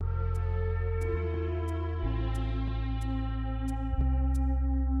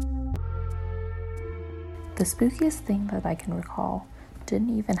The spookiest thing that I can recall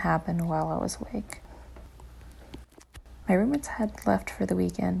didn't even happen while I was awake. My roommates had left for the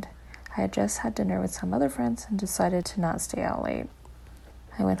weekend. I had just had dinner with some other friends and decided to not stay out late.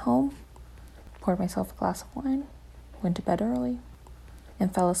 I went home, poured myself a glass of wine, went to bed early,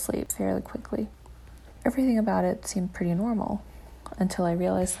 and fell asleep fairly quickly. Everything about it seemed pretty normal, until I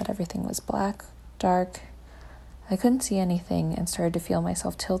realized that everything was black, dark. I couldn't see anything and started to feel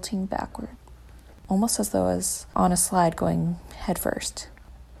myself tilting backward, almost as though I was on a slide going headfirst.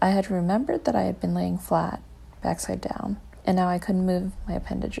 I had remembered that I had been laying flat, backside down, and now I couldn't move my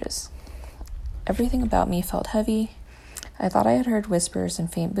appendages. Everything about me felt heavy. I thought I had heard whispers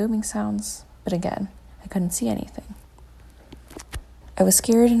and faint booming sounds, but again, I couldn't see anything. I was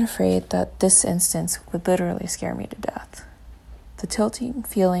scared and afraid that this instance would literally scare me to death. The tilting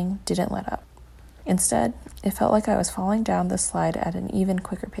feeling didn't let up. Instead, it felt like I was falling down the slide at an even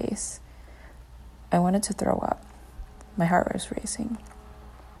quicker pace. I wanted to throw up. My heart was racing.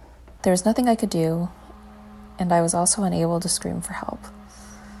 There was nothing I could do, and I was also unable to scream for help.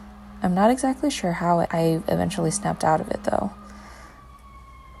 I'm not exactly sure how I eventually snapped out of it, though.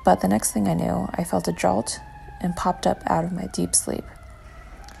 But the next thing I knew, I felt a jolt and popped up out of my deep sleep.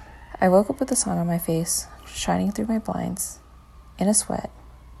 I woke up with the sun on my face, shining through my blinds, in a sweat,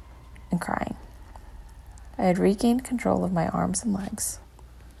 and crying. I had regained control of my arms and legs,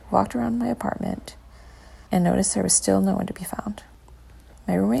 walked around my apartment, and noticed there was still no one to be found.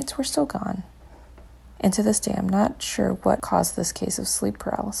 My roommates were still gone, and to this day I'm not sure what caused this case of sleep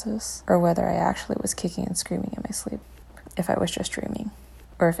paralysis, or whether I actually was kicking and screaming in my sleep, if I was just dreaming,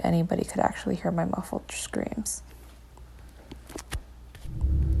 or if anybody could actually hear my muffled screams.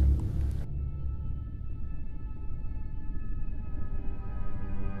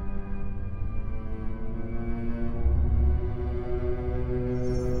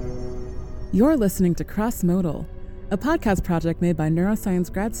 You're listening to Crossmodal, a podcast project made by neuroscience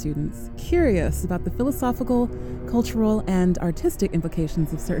grad students curious about the philosophical, cultural, and artistic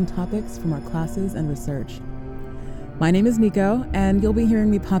implications of certain topics from our classes and research. My name is Nico, and you'll be hearing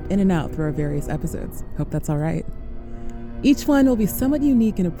me pop in and out through our various episodes. Hope that's all right. Each one will be somewhat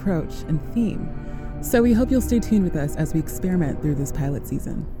unique in approach and theme, so we hope you'll stay tuned with us as we experiment through this pilot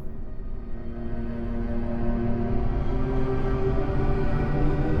season.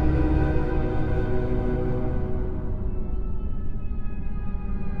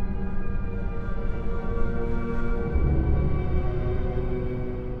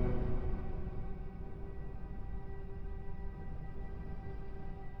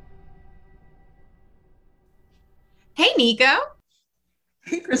 Hey, Nico.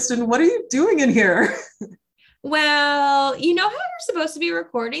 Hey, Kristen, what are you doing in here? Well, you know how you're supposed to be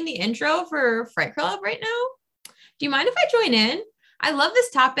recording the intro for Fright Club right now? Do you mind if I join in? I love this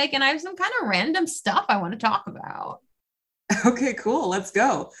topic and I have some kind of random stuff I want to talk about. Okay, cool, let's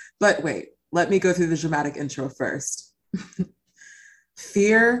go. But wait, let me go through the dramatic intro first.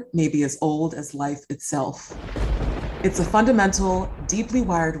 Fear may be as old as life itself. It's a fundamental, deeply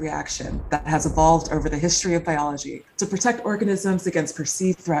wired reaction that has evolved over the history of biology to protect organisms against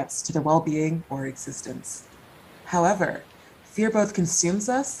perceived threats to their well-being or existence. However, fear both consumes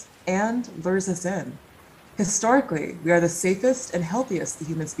us and lures us in. Historically, we are the safest and healthiest the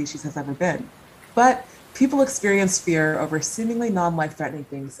human species has ever been. But people experience fear over seemingly non-life-threatening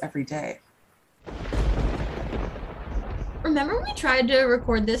things every day. Remember when we tried to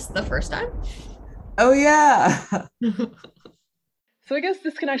record this the first time? Oh, yeah. So I guess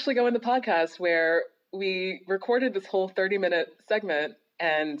this can actually go in the podcast where we recorded this whole 30-minute segment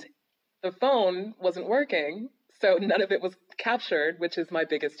and the phone wasn't working, so none of it was captured, which is my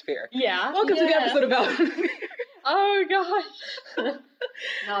biggest fear. Yeah. Welcome to the episode about fear. Oh gosh.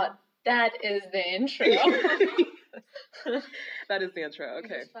 No, that is the intro. That is the intro.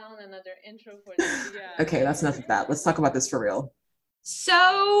 Okay. I just found another intro for this. Yeah. Okay, that's enough of that. Let's talk about this for real.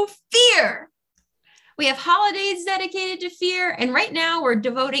 So, fear. We have holidays dedicated to fear, and right now we're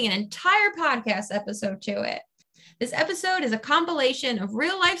devoting an entire podcast episode to it. This episode is a compilation of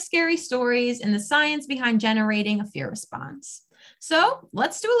real-life scary stories and the science behind generating a fear response. So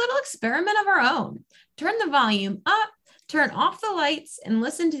let's do a little experiment of our own. Turn the volume up, turn off the lights, and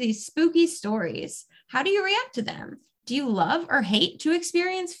listen to these spooky stories. How do you react to them? Do you love or hate to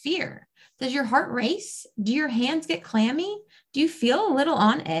experience fear? Does your heart race? Do your hands get clammy? Do you feel a little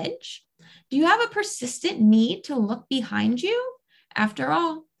on edge? Do you have a persistent need to look behind you? After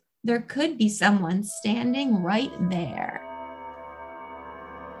all, there could be someone standing right there.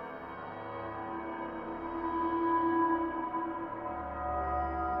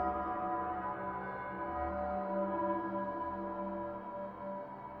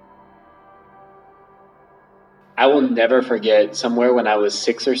 I will never forget, somewhere when I was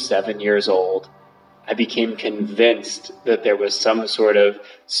 6 or 7 years old, I became convinced that there was some sort of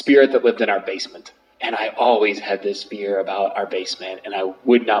spirit that lived in our basement. And I always had this fear about our basement, and I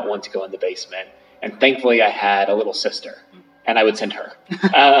would not want to go in the basement. And thankfully, I had a little sister, and I would send her.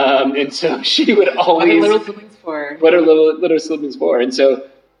 And so she would always... What are little siblings for? What are little siblings for? And so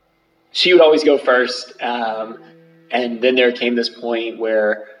she would always go first. And then there came this point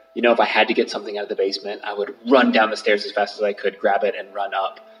where, you know, if I had to get something out of the basement, I would run down the stairs as fast as I could, grab it, and run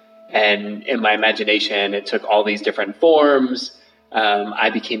up. And in my imagination, it took all these different forms. I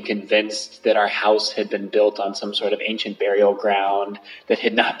became convinced that our house had been built on some sort of ancient burial ground that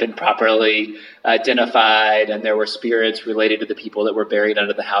had not been properly identified, and there were spirits related to the people that were buried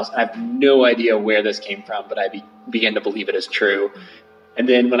under the house. I have no idea where this came from, but I began to believe it as true. And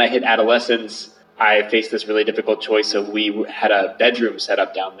then when I hit adolescence, I faced this really difficult choice of we had a bedroom set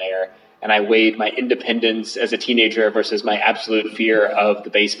up down there, and I weighed my independence as a teenager versus my absolute fear of the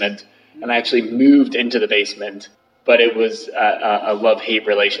basement. And I actually moved into the basement. But it was a love-hate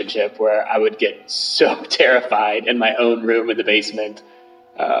relationship where I would get so terrified in my own room in the basement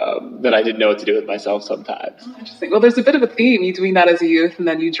that I didn't know what to do with myself sometimes. Oh, interesting. Well, there's a bit of a theme, you doing that as a youth and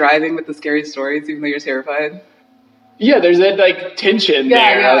then you driving with the scary stories even though you're terrified. Yeah, there's that like tension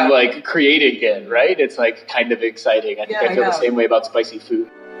of like creating it, right? It's like kind of exciting. I think I feel the same way about spicy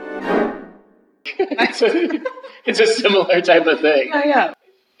food. It's a similar type of thing. Yeah.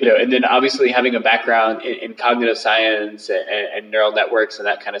 You know, and then obviously having a background in cognitive science and neural networks and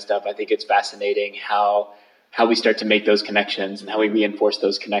that kind of stuff, I think it's fascinating how we start to make those connections and how we reinforce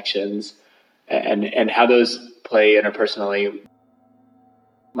those connections and how those play interpersonally.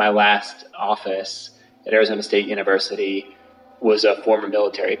 My last office at Arizona State University was a former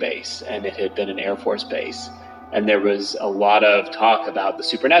military base, and it had been an Air Force base. And there was a lot of talk about the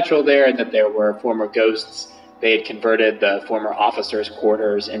supernatural there and that there were former ghosts. They had converted the former officers'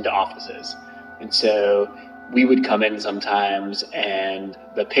 quarters into offices. And so we would come in sometimes and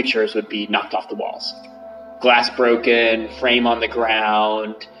the pictures would be knocked off the walls. Glass broken, frame on the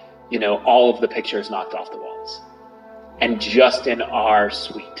ground, you know, all of the pictures knocked off the walls. And just in our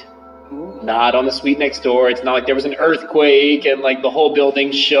suite. Not on the suite next door. It's not like there was an earthquake and like the whole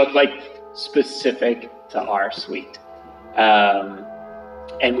building shook, like specific to our suite.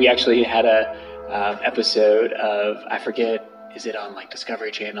 And we actually had a episode of, I forget, is it on like Discovery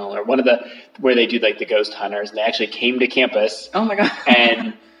Channel or one of the, where they do like the ghost hunters, and they actually came to campus. Oh my God.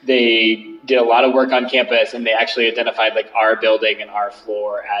 And they did a lot of work on campus, and they actually identified like our building and our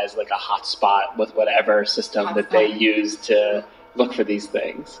floor as like a hot spot with whatever system that they use to look for these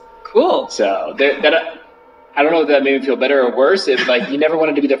things. Cool. So I don't know if that made me feel better or worse. It's like you never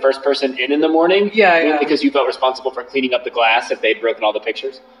wanted to be the first person in the morning. Yeah. Because you felt responsible for cleaning up the glass if they'd broken all the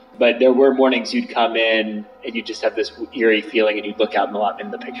pictures. But there were mornings you'd come in and you'd just have this eerie feeling, and you'd look out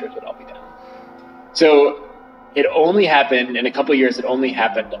and the pictures would all be down. So it only happened, in a couple of years, it only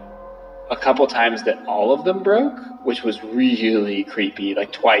happened a couple times that all of them broke, which was really creepy,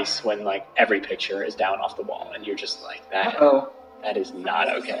 like twice when like every picture is down off the wall and you're just like, that is not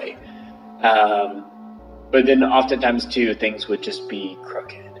okay. But then oftentimes too, things would just be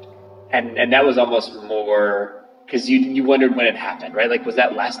crooked. And that was almost more, because you wondered when it happened, right? Like, was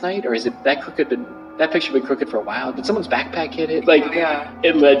that last night, or is it that picture been crooked for a while? Did someone's backpack hit it? Like,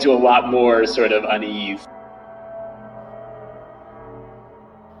 it led to a lot more sort of unease.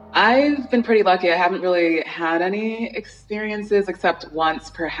 I've been pretty lucky. I haven't really had any experiences except once,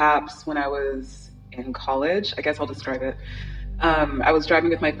 perhaps, when I was in college. I guess I'll describe it. I was driving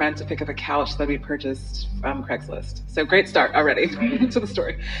with my friend to pick up a couch that we purchased from Craigslist. So great start already to the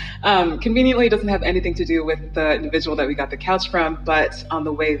story. Conveniently, it doesn't have anything to do with the individual that we got the couch from, but on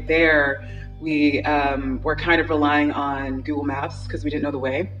the way there, we were kind of relying on Google Maps because we didn't know the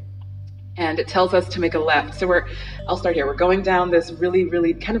way. And it tells us to make a left. So I'll start here. We're going down this really,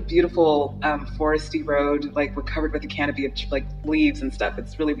 really kind of beautiful foresty road. Like, we're covered with a canopy of like leaves and stuff.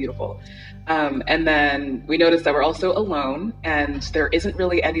 It's really beautiful. And then we notice that we're also alone, and there isn't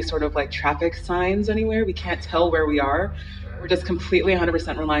really any sort of like traffic signs anywhere. We can't tell where we are. We're just completely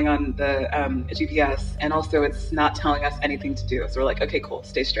 100% relying on the GPS. And also it's not telling us anything to do. So we're like, okay, cool,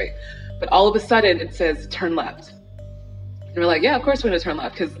 stay straight. But all of a sudden it says turn left. And we're like, yeah, of course we're going to turn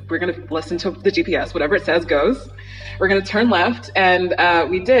left because we're going to listen to the GPS. Whatever it says goes. We're going to turn left. And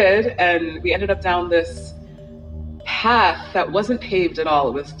we did. And we ended up down this path that wasn't paved at all.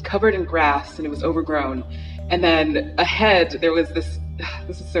 It was covered in grass and it was overgrown. And then ahead, there was this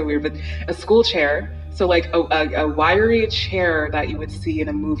is so weird, but a school chair. So like a wiry chair that you would see in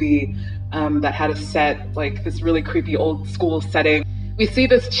a movie that had a set, like this really creepy old school setting. we see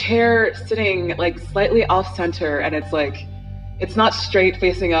this chair sitting like slightly off center, and it's not straight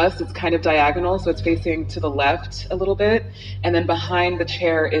facing us, it's kind of diagonal, so it's facing to the left a little bit. And then behind the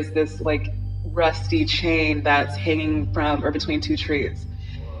chair is this like rusty chain that's hanging from or between two trees.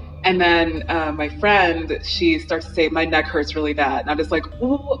 And then my friend, she starts to say, my neck hurts really bad. And I'm just like,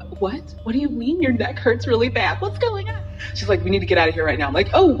 what? What do you mean your neck hurts really bad? What's going on? She's like, we need to get out of here right now. I'm like,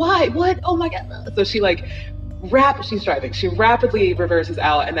 oh, why? What? Oh my God. So she she's driving. She rapidly reverses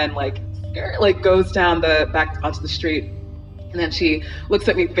out and then like goes down back onto the street. And then she looks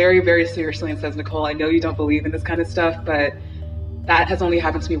at me very, very seriously and says, Nicole, I know you don't believe in this kind of stuff, but that has only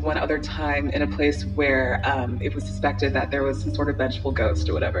happened to me one other time in a place where it was suspected that there was some sort of vengeful ghost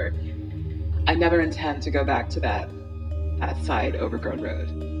or whatever. I never intend to go back to that side overgrown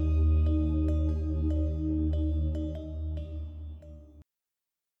road.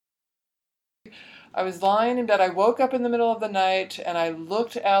 I was lying in bed. I woke up in the middle of the night and I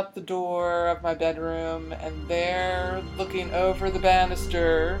looked out the door of my bedroom, and there, looking over the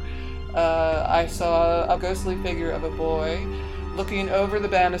banister, I saw a ghostly figure of a boy looking over the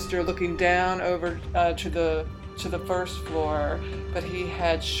banister, looking down over to the first floor, but he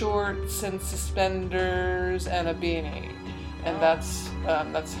had shorts and suspenders and a beanie, and that's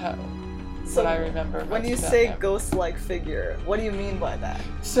how. So what I remember. When you say ghost-like figure, what do you mean by that?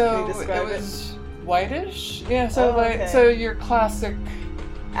 So it was whitish, yeah. So so your classic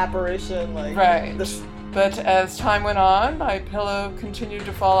apparition, like right. But as time went on, my pillow continued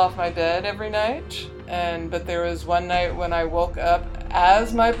to fall off my bed every night. But there was one night when I woke up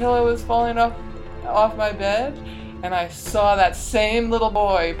as my pillow was falling off my bed, and I saw that same little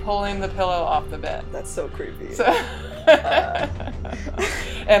boy pulling the pillow off the bed. That's so creepy. So,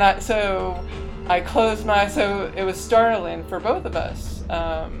 I closed so it was startling for both of us.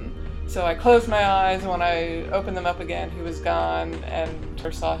 So I closed my eyes, and when I opened them up again, he was gone, and I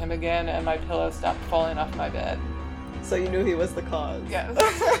saw him again, and my pillow stopped falling off my bed. So you knew he was the cause. Yes.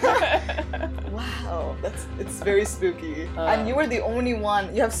 Wow, it's very spooky. And you were the only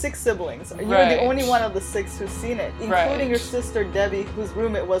one. You have 6 siblings. You were right. the only one of the 6 who's seen it, including right. your sister Debbie, whose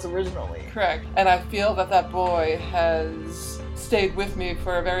room it was originally. Correct. And I feel that boy has stayed with me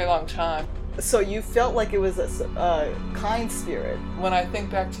for a very long time. So you felt like it was a kind spirit. When I think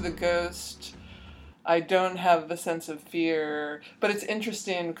back to the ghost, I don't have the sense of fear, but it's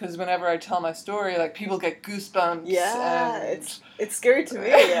interesting because whenever I tell my story, like, people get goosebumps. Yeah, it's scary to me.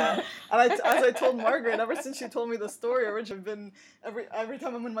 Yeah, and as I told Margaret, ever since she told me the story, which I've been every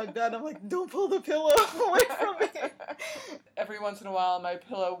time I'm in my bed, I'm like, don't pull the pillow away from me. Every once in a while, my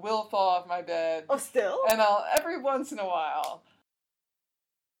pillow will fall off my bed. Oh, still? And every once in a while.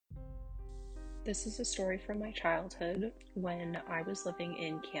 This is a story from my childhood when I was living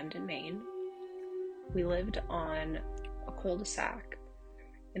in Camden, Maine. We lived on a cul-de-sac,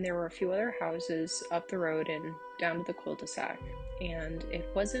 and there were a few other houses up the road and down to the cul-de-sac, and it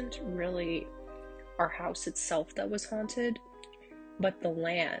wasn't really our house itself that was haunted, but the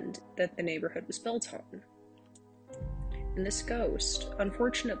land that the neighborhood was built on. And this ghost,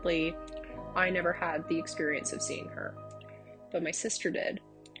 unfortunately, I never had the experience of seeing her, but my sister did,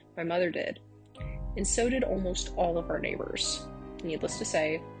 my mother did, and so did almost all of our neighbors. Needless to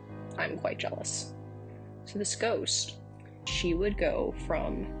say, I'm quite jealous. So this ghost, she would go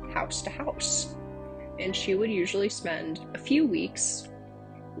from house to house, and she would usually spend a few weeks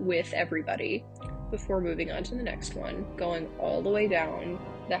with everybody before moving on to the next one, going all the way down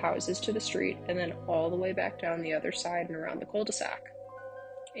the houses to the street, and then all the way back down the other side and around the cul-de-sac.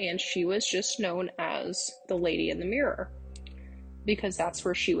 And she was just known as the Lady in the Mirror, because that's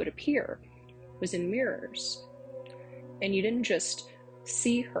where she would appear, was in mirrors. And you didn't just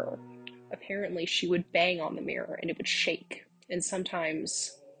see her. Apparently she would bang on the mirror and it would shake, and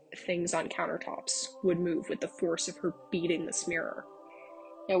sometimes things on countertops would move with the force of her beating this mirror.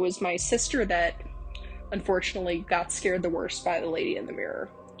 It was my sister that unfortunately got scared the worst by the Lady in the Mirror.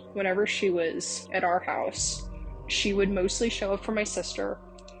 Whenever she was at our house, she would mostly show up for my sister,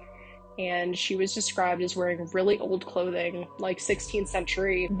 and she was described as wearing really old clothing, like 16th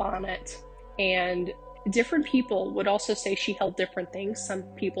century bonnet, and different people would also say she held different things. Some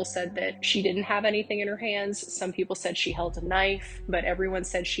people said that she didn't have anything in her hands. Some people said she held a knife, but everyone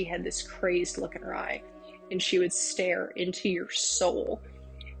said she had this crazed look in her eye, and she would stare into your soul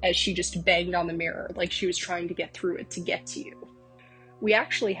as she just banged on the mirror like she was trying to get through it to get to you. We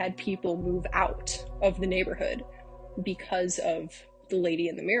actually had people move out of the neighborhood because of the Lady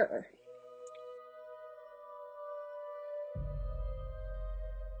in the Mirror.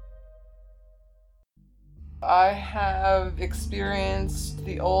 I have experienced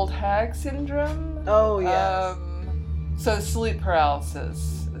the old hag syndrome. Oh, yes. So sleep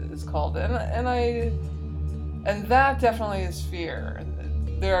paralysis is called, and that definitely is fear.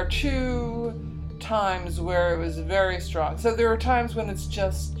 There are two times where it was very strong. So there are times when it's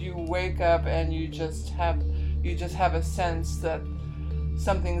just you wake up and you just have a sense that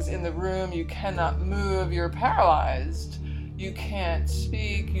something's in the room. You cannot move. You're paralyzed. You can't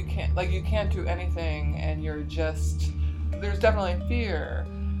speak. You can't do anything, and there's definitely fear.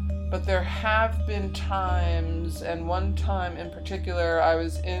 But there have been times, and one time in particular, I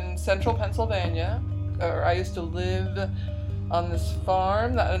was in central Pennsylvania, or I used to live on this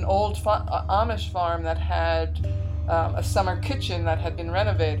farm, an old Amish farm that had a summer kitchen that had been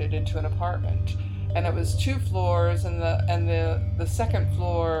renovated into an apartment. And it was 2 floors, and the second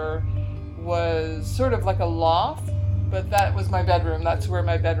floor was sort of like a loft, but that was my bedroom. That's where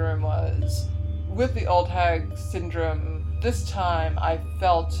my bedroom was. With the old hag syndrome, this time I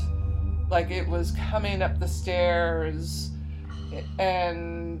felt like it was coming up the stairs,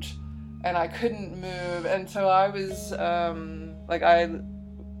 and I couldn't move, and so I was I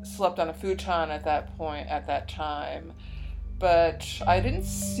slept on a futon at that time, but I didn't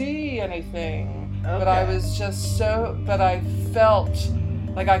see anything. Okay. But I was just but I felt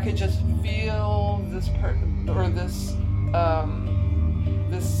like I could just feel this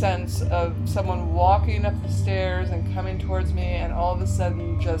sense of someone walking up the stairs and coming towards me, and all of a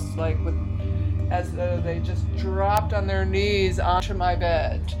sudden just as though they just dropped on their knees onto my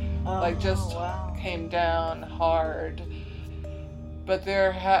bed. Came down hard. But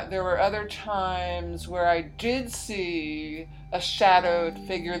there were other times where I did see a shadowed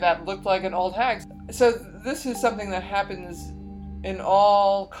figure that looked like an old hag. So this is something that happens in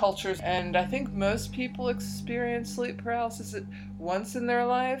all cultures, and I think most people experience sleep paralysis at once in their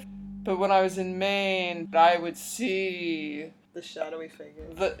life. But when I was in Maine, I would see the shadowy figure.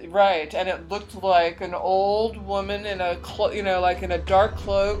 Right, and it looked like an old woman in a in a dark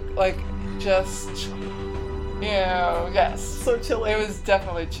cloak, yes. So chilling.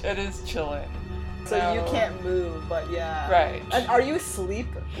 It is chilling. So you can't move, but yeah. Right. And are you asleep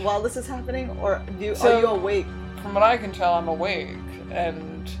while this is happening, or are you awake? From what I can tell, I'm awake,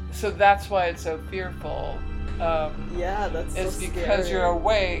 and so that's why it's so fearful. That's it's so because scary. You're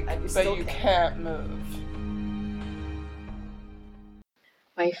awake, but you can't move.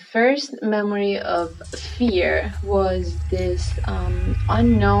 My first memory of fear was this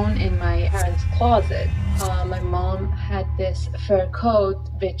unknown in my parents' closet. My mom had this fur coat,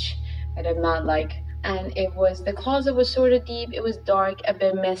 which I did not like. And the closet was sort of deep, it was dark, a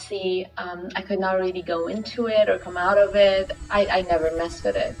bit messy. I could not really go into it or come out of it. I never messed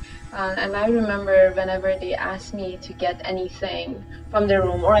with it. And I remember whenever they asked me to get anything from the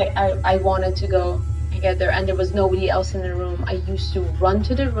room, or I wanted to go get there and there was nobody else in the room, I used to run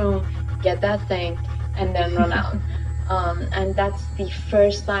to the room, get that thing, and then run out. And that's the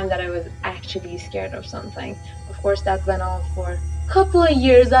first time that I was actually scared of something. Of course, that went on for a couple of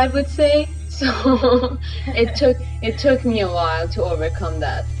years, I would say. So it took me a while to overcome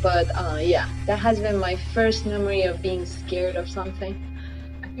that. But that has been my first memory of being scared of something.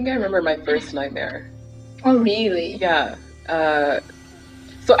 I think I remember my first nightmare. Oh, really? Yeah.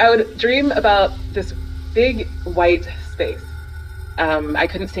 So I would dream about this big white space. I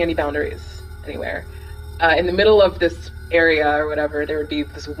couldn't see any boundaries anywhere. In the middle of this area or whatever, there would be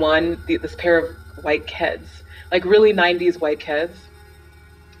this pair of white Keds, like really 90s white Keds.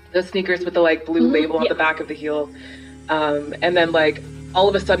 Those sneakers with the blue label on the back of the heel. And then all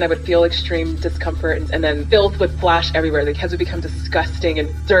of a sudden I would feel extreme discomfort and then filth would splash everywhere. The Keds would become disgusting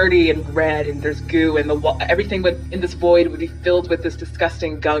and dirty and red, and there's goo, and everything in this void would be filled with this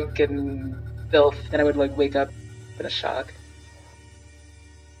disgusting gunk and filth. And I would wake up in a shock.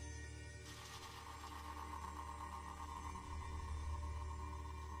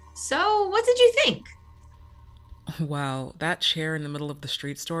 So what did you think? Wow, that chair in the middle of the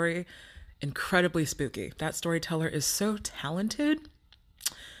street story, incredibly spooky. That storyteller is so talented.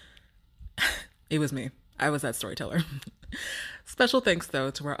 It was me. I was that storyteller. Special thanks,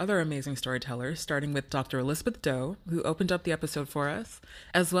 though, to our other amazing storytellers, starting with Dr. Elizabeth Doe, who opened up the episode for us,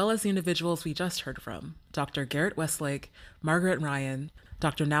 as well as the individuals we just heard from, Dr. Garrett Westlake, Margaret Ryan,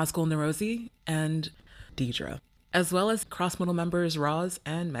 Dr. Nazgul Nirozi, and Deidre, as well as Crossmodal members Roz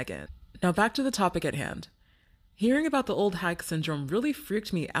and Megan. Now back to the topic at hand. Hearing about the old hag syndrome really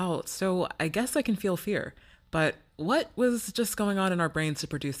freaked me out, so I guess I can feel fear. But what was just going on in our brains to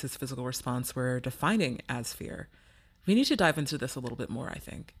produce this physical response we're defining as fear? We need to dive into this a little bit more, I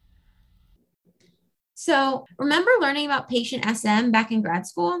think. So remember learning about patient SM back in grad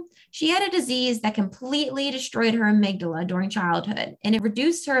school? She had a disease that completely destroyed her amygdala during childhood, and it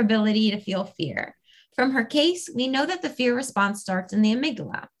reduced her ability to feel fear. From her case, we know that the fear response starts in the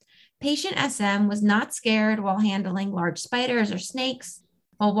amygdala. Patient SM was not scared while handling large spiders or snakes,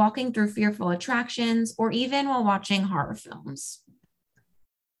 while walking through fearful attractions, or even while watching horror films.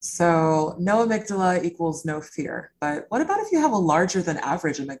 So no amygdala equals no fear. But what about if you have a larger than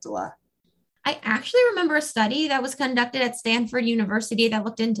average amygdala? I actually remember a study that was conducted at Stanford University that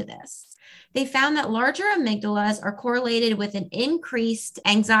looked into this. They found that larger amygdalas are correlated with an increased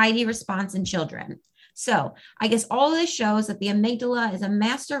anxiety response in children. So I guess all this shows that the amygdala is a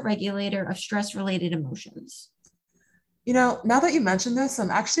master regulator of stress-related emotions. You know, now that you mention this,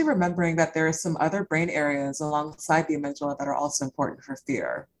 I'm actually remembering that there are some other brain areas alongside the amygdala that are also important for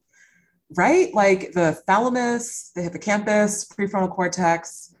fear, right? Like the thalamus, the hippocampus, prefrontal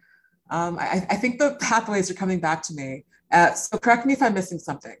cortex. I think the pathways are coming back to me. So correct me if I'm missing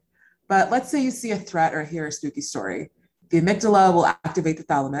something, but let's say you see a threat or hear a spooky story. The amygdala will activate the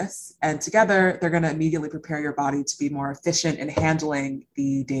thalamus, and together they're going to immediately prepare your body to be more efficient in handling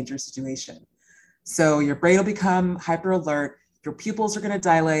the dangerous situation. So your brain will become hyper alert, your pupils are going to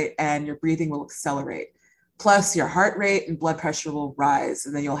dilate, and your breathing will accelerate. Plus, your heart rate and blood pressure will rise,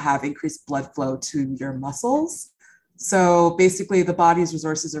 and then you'll have increased blood flow to your muscles. So basically, the body's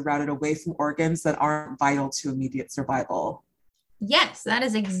resources are routed away from organs that aren't vital to immediate survival. Yes, that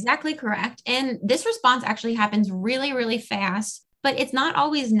is exactly correct. And this response actually happens really, really fast, but it's not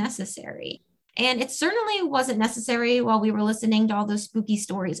always necessary. And it certainly wasn't necessary while we were listening to all those spooky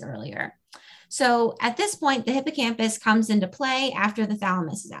stories earlier. So at this point, the hippocampus comes into play after the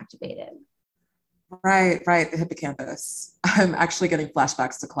thalamus is activated. Right, the hippocampus. I'm actually getting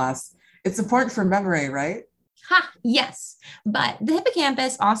flashbacks to class. It's important for memory, right? Yes, but the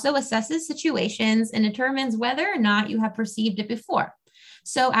hippocampus also assesses situations and determines whether or not you have perceived it before.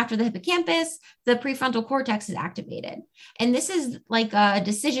 So after the hippocampus, the prefrontal cortex is activated. And this is like a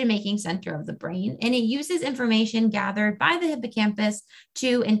decision-making center of the brain, and it uses information gathered by the hippocampus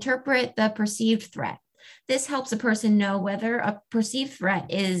to interpret the perceived threat. This helps a person know whether a perceived threat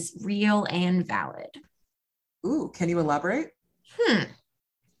is real and valid. Ooh, can you elaborate?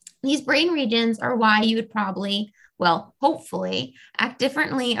 These brain regions are why you would probably, well, hopefully, act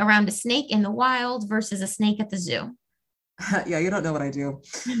differently around a snake in the wild versus a snake at the zoo. Yeah, you don't know what I do.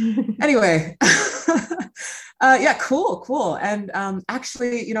 Anyway, yeah, cool. And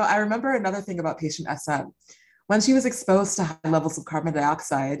actually, you know, I remember another thing about patient SM. When she was exposed to high levels of carbon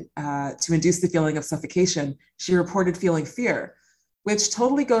dioxide to induce the feeling of suffocation, she reported feeling fear, which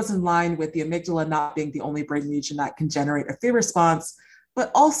totally goes in line with the amygdala not being the only brain region that can generate a fear response, but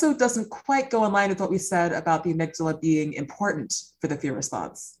also doesn't quite go in line with what we said about the amygdala being important for the fear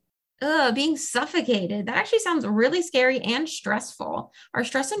response. Being suffocated. That actually sounds really scary and stressful. Are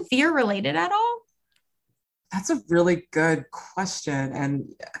stress and fear related at all? That's a really good question.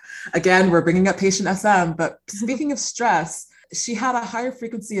 And again, we're bringing up patient SM, but speaking of stress, she had a higher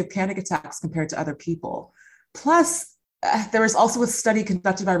frequency of panic attacks compared to other people. Plus, there was also a study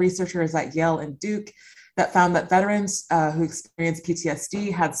conducted by researchers at Yale and Duke that found that veterans who experienced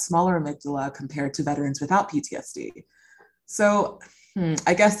PTSD had smaller amygdala compared to veterans without PTSD. So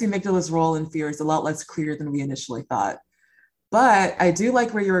I guess the amygdala's role in fear is a lot less clear than we initially thought. But I do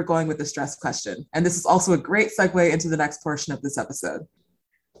like where you were going with the stress question. And this is also a great segue into the next portion of this episode.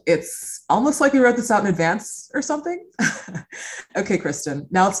 It's almost like we wrote this out in advance or something. Okay, Kristen,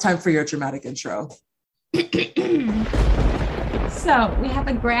 now it's time for your dramatic intro. So we have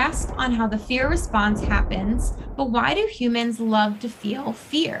a grasp on how the fear response happens, but why do humans love to feel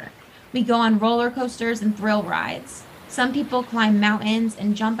fear? We go on roller coasters and thrill rides. Some people climb mountains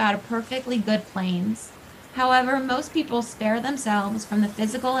and jump out of perfectly good planes. However, most people spare themselves from the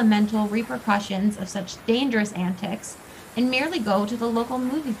physical and mental repercussions of such dangerous antics and merely go to the local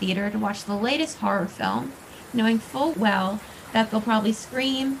movie theater to watch the latest horror film, knowing full well that they'll probably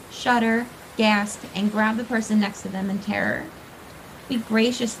scream, shudder, gasp, and grab the person next to them in terror. We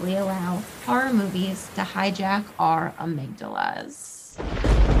graciously allow horror movies to hijack our amygdalas.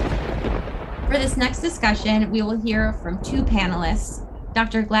 For this next discussion, we will hear from two panelists,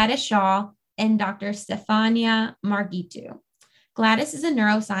 Dr. Gladys Shaw and Dr. Stefania Marghitu. Gladys is a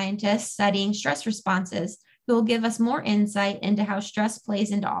neuroscientist studying stress responses who will give us more insight into how stress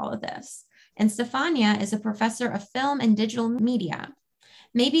plays into all of this. And Stefania is a professor of film and digital media.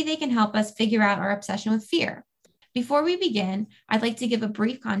 Maybe they can help us figure out our obsession with fear. Before we begin, I'd like to give a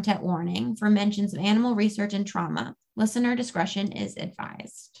brief content warning for mentions of animal research and trauma. Listener discretion is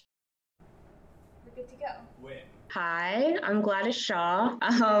advised. We're good to go. Hi, I'm Gladys Shaw.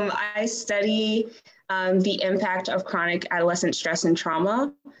 I study the impact of chronic adolescent stress and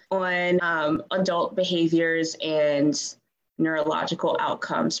trauma on adult behaviors and neurological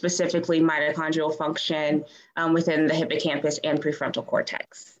outcomes, specifically mitochondrial function within the hippocampus and prefrontal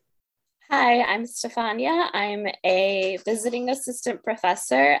cortex. Hi, I'm Stefania. I'm a visiting assistant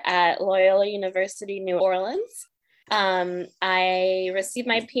professor at Loyola University, New Orleans. I received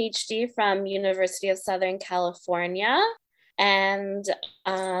my PhD from University of Southern California, and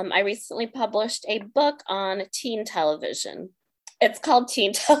I recently published a book on teen television. It's called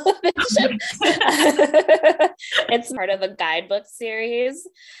Teen Television. It's part of a guidebook series.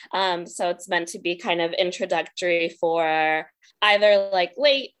 So it's meant to be kind of introductory for either like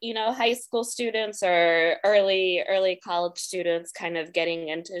late, high school students or early college students kind of getting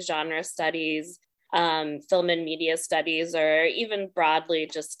into genre studies, film and media studies, or even broadly,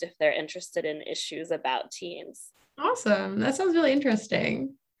 just if they're interested in issues about teens. Awesome. That sounds really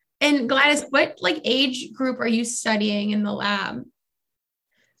interesting. And Gladys, what age group are you studying in the lab?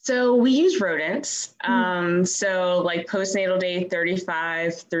 So we use rodents. So like postnatal day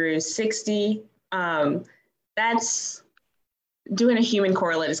 35 through 60. That's doing a human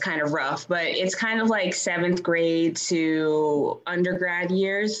correlate is kind of rough, but it's kind of like 7th grade to undergrad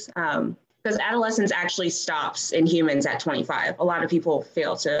years. Because adolescence actually stops in humans at 25. A lot of people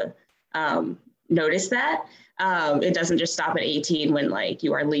fail to notice that. It doesn't just stop at 18 when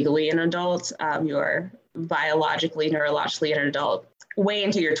you are legally an adult. You are biologically, neurologically an adult way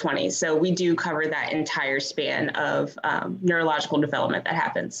into your 20s. So we do cover that entire span of neurological development that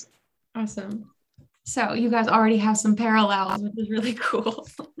happens. Awesome. So you guys already have some parallels, which is really cool.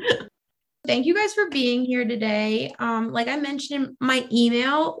 Thank you guys for being here today. Like I mentioned in my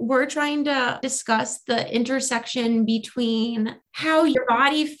email, we're trying to discuss the intersection between how your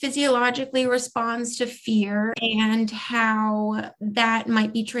body physiologically responds to fear and how that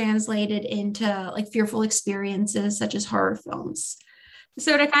might be translated into fearful experiences such as horror films.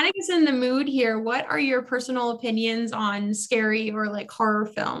 So to kind of get us in the mood here, what are your personal opinions on scary or horror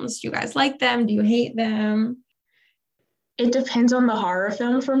films? Do you guys like them? Do you hate them? It depends on the horror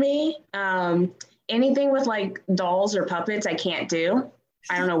film for me. Anything with dolls or puppets, I can't do.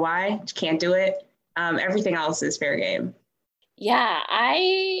 I don't know why, just can't do it. Everything else is fair game. Yeah,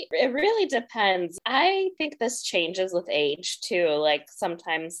 it really depends. I think this changes with age too.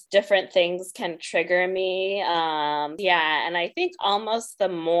 Sometimes different things can trigger me. And I think almost the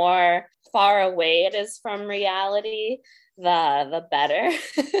more far away it is from reality, the better.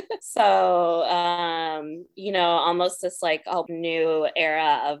 So, almost this a new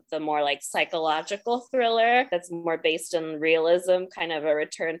era of the more psychological thriller that's more based in realism, kind of a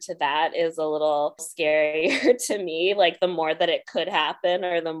return to that is a little scarier to me. The more that it could happen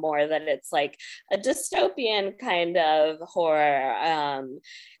or the more that it's a dystopian kind of horror,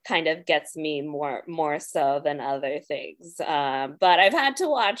 kind of gets me more so than other things. But I've had to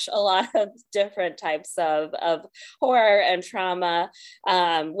watch a lot of different types of horror and trauma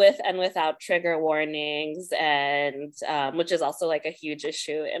with and without trigger warnings, and which is also a huge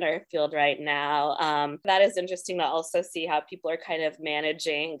issue in our field right now. That is interesting to also see how people are kind of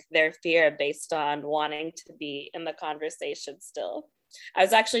managing their fear based on wanting to be in the conversation still. I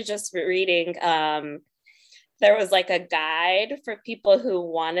was actually just reading there was a guide for people who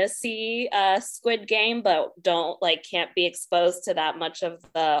want to see Squid Game, but can't be exposed to that much of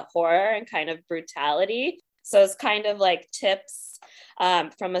the horror and kind of brutality. So it's kind of tips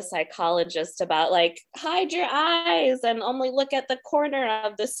from a psychologist about hide your eyes and only look at the corner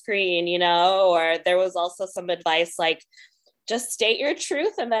of the screen, or there was also some advice just state your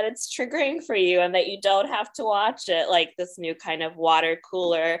truth and that it's triggering for you and that you don't have to watch it, this new kind of water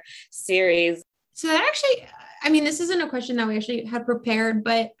cooler series. So that actually, this isn't a question that we actually had prepared,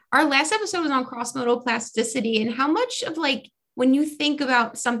 but our last episode was on cross-modal plasticity and how much of when you think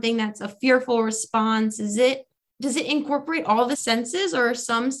about something that's a fearful response, does it incorporate all the senses or are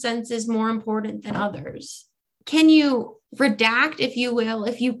some senses more important than others? Can you redact, if you will,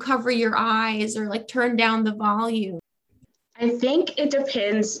 if you cover your eyes or turn down the volume? I think it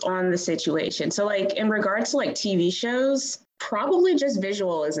depends on the situation. So in regards to TV shows, probably just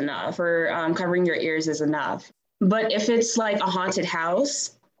visual is enough, or covering your ears is enough. But if it's a haunted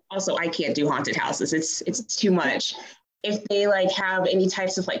house, also I can't do haunted houses. It's too much. If they have any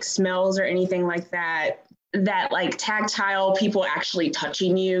types of smells or anything like that tactile people actually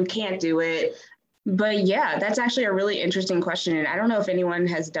touching you, can't do it. But yeah, that's actually a really interesting question. And I don't know if anyone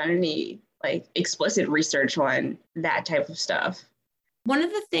has done any explicit research on that type of stuff. One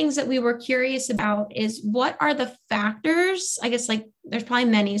of the things that we were curious about is what are the factors, I guess there's probably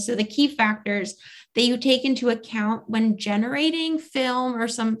many, so the key factors that you take into account when generating film or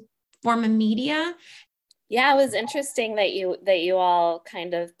some form of media Yeah, it was interesting that you all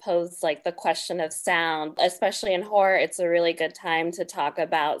kind of posed like the question of sound, especially in horror. It's a really good time to talk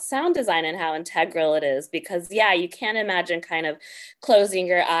about sound design and how integral it is because yeah, you can't imagine kind of closing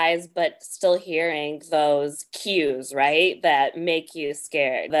your eyes but still hearing those cues, right? That make you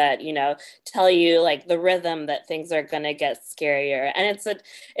scared, that, tell you like the rhythm that things are going to get scarier. And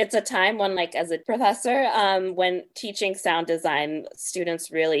it's a time when like as a professor, when teaching sound design,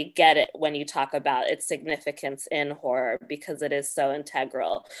 students really get it when you talk about its significance in horror because it is so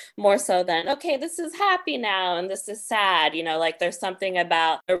integral, more so than, okay, this is happy now and this is sad, like there's something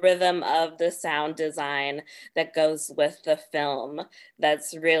about the rhythm of the sound design that goes with the film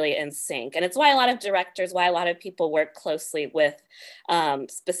that's really in sync. And it's why a lot of people work closely with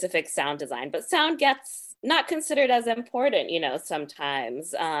specific sound design, but sound gets not considered as important,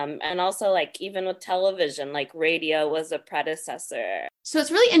 sometimes. And also like even with television, like radio was a predecessor. So it's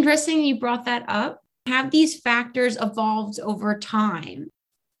really interesting you brought that up. Have these factors evolved over time?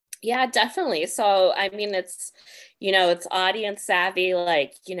 Yeah, definitely. So, I mean, it's audience savvy.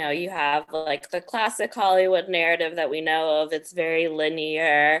 Like, you have like the classic Hollywood narrative that we know of. It's very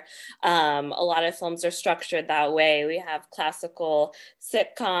linear. A lot of films are structured that way. We have classical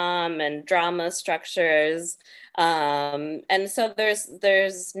sitcom and drama structures. And so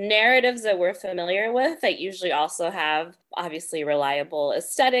there's narratives that we're familiar with that usually also have obviously reliable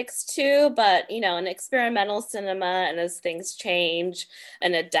aesthetics too, but in experimental cinema and as things change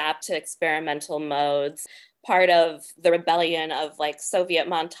and adapt to experimental modes, part of the rebellion of like Soviet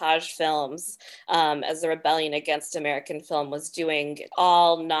montage films as a rebellion against American film was doing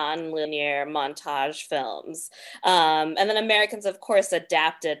all non-linear montage films. And then Americans, of course,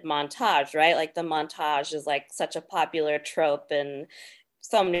 adapted montage, right? Like the montage is like such a popular trope in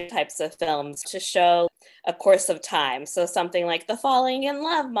so many types of films to show a course of time. So something like the falling in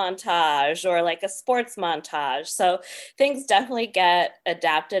love montage or like a sports montage. So things definitely get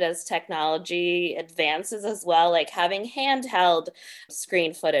adapted as technology advances as well, like having handheld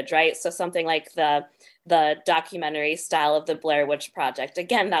screen footage, right? So something like the documentary style of the Blair Witch Project.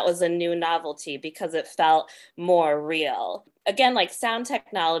 Again, that was a new novelty because it felt more real. Again, like sound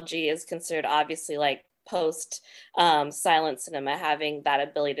technology is considered obviously like post silent cinema, having that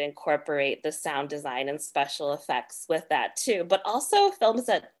ability to incorporate the sound design and special effects with that too. But also films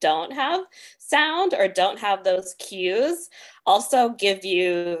that don't have sound or don't have those cues also give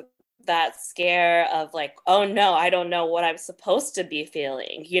you that scare of like, oh no, I don't know what I'm supposed to be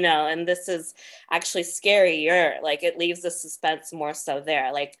feeling, and this is actually scarier. Like it leaves the suspense more so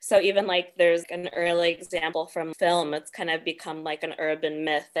there. Like, so even like there's an early example from film, it's kind of become like an urban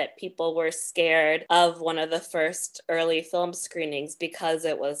myth that people were scared of one of the first early film screenings because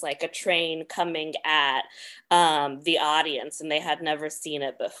it was like a train coming at the audience and they had never seen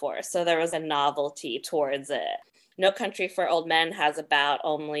it before. So there was a novelty towards it. No Country for Old Men has about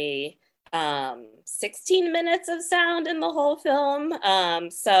only 16 minutes of sound in the whole film.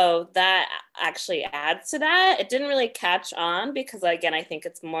 So that actually adds to that. It didn't really catch on because, again, I think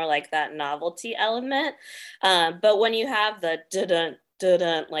it's more like that novelty element. But when you have the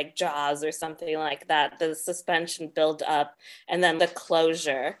didn't like Jaws or something like that, the suspension build up and then the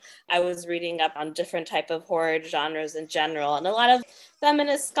closure. I was reading up on different type of horror genres in general, and a lot of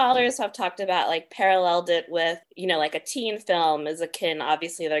feminist scholars have talked about like paralleled it with, like a teen film is akin.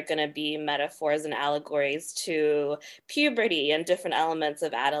 Obviously, they're going to be metaphors and allegories to puberty and different elements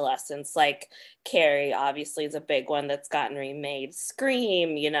of adolescence. Like Carrie, obviously, is a big one that's gotten remade.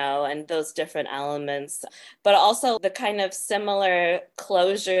 Scream, and those different elements, but also the kind of similar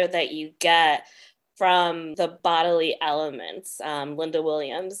closure that you get from the bodily elements. Linda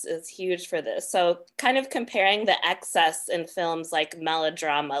Williams is huge for this. So kind of comparing the excess in films like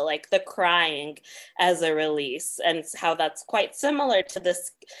melodrama, like the crying as a release, and how that's quite similar to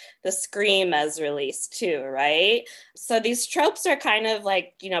the scream as release too, right? So these tropes are kind of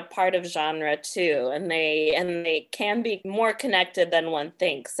like, part of genre too, and they can be more connected than one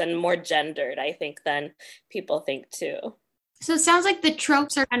thinks and more gendered, I think, than people think too. So it sounds like the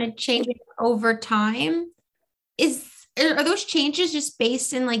tropes are kind of changing over time. Are those changes just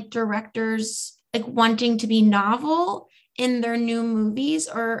based in like directors like wanting to be novel in their new movies,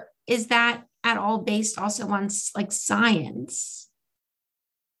 or is that at all based also on like science?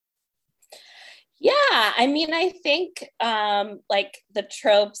 Yeah, I mean, I think like the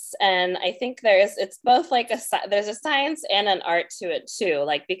tropes, and I think it's both like there's a science and an art to it too,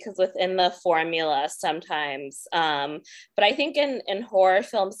 like because within the formula sometimes. But I think in horror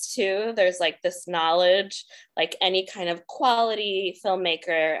films too, there's like this knowledge, like any kind of quality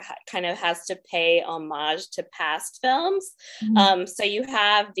filmmaker kind of has to pay homage to past films. Mm-hmm. So you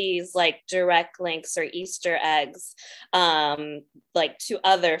have these like direct links or Easter eggs, like to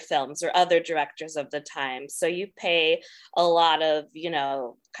other films or other directors of the time. So you pay a lot of,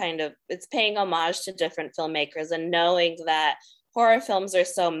 kind of, it's paying homage to different filmmakers and knowing that horror films are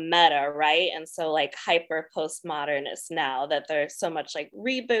so meta, right? And so like hyper postmodernist now that there's so much like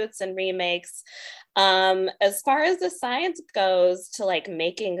reboots and remakes. As far as the science goes to like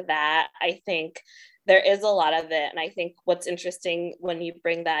making that, I think there is a lot of it. And I think what's interesting when you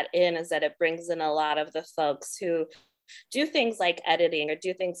bring that in is that it brings in a lot of the folks who do things like editing or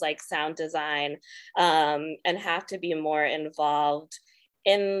do things like sound design, and have to be more involved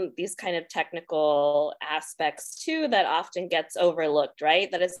in these kind of technical aspects too, that often gets overlooked,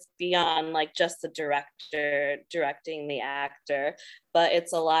 right? That is beyond like just the director directing the actor, but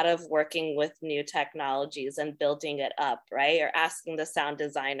it's a lot of working with new technologies and building it up, right? Or asking the sound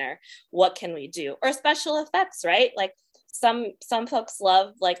designer, what can we do? Or special effects, right? Like some folks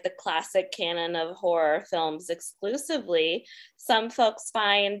love like the classic canon of horror films exclusively. Some folks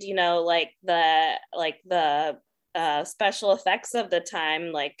find, like the special effects of the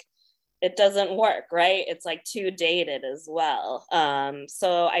time, like it doesn't work, right? It's like too dated as well.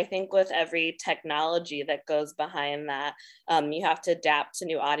 So I think with every technology that goes behind that, you have to adapt to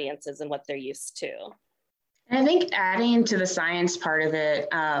new audiences and what they're used to. And I think adding to the science part of it,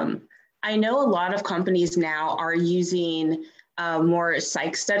 I know a lot of companies now are using more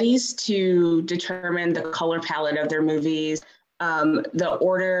psych studies to determine the color palette of their movies, the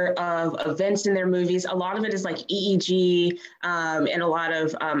order of events in their movies. A lot of it is like EEG and a lot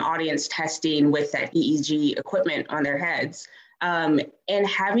of audience testing with that EEG equipment on their heads. And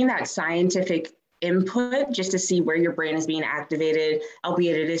having that scientific input just to see where your brain is being activated,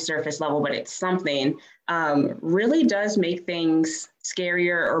 albeit it is surface level, but it's something, really does make things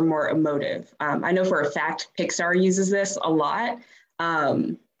scarier or more emotive. I know for a fact Pixar uses this a lot.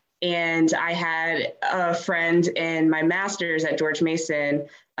 And I had a friend in my master's at George Mason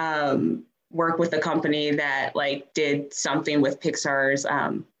work with a company that like did something with Pixar's,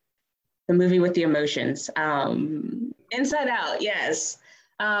 the movie with the emotions, Inside Out, yes.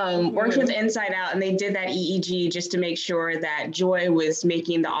 Worked with Inside Out, and they did that EEG just to make sure that joy was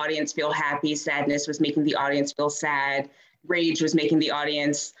making the audience feel happy, sadness was making the audience feel sad, rage was making the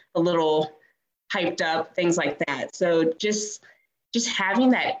audience a little hyped up, things like that. So just having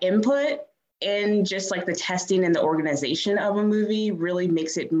that input in just like the testing and the organization of a movie really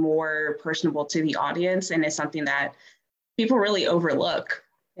makes it more personable to the audience, and it's something that people really overlook,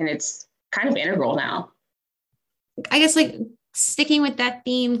 and it's kind of integral now. I guess like sticking with that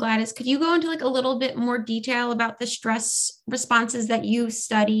theme, Gladys, could you go into like a little bit more detail about the stress responses that you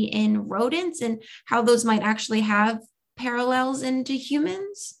study in rodents and how those might actually have parallels into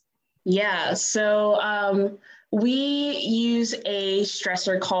humans? Yeah, so we use a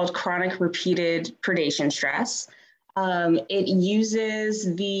stressor called chronic repeated predation stress. It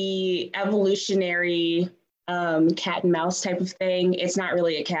uses the evolutionary cat and mouse type of thing. It's not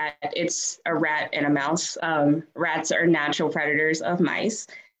really a cat, it's a rat and a mouse. Rats are natural predators of mice.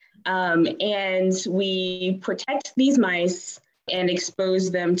 And we protect these mice and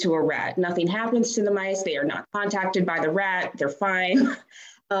expose them to a rat. Nothing happens to the mice. They are not contacted by the rat. They're fine.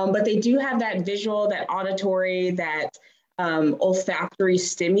 But they do have that visual, that auditory, that olfactory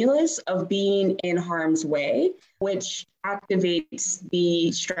stimulus of being in harm's way, which activates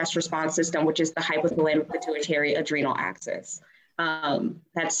the stress response system, which is the hypothalamic pituitary adrenal axis.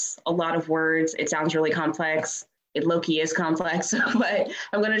 That's a lot of words. It sounds really complex. It low-key is complex, but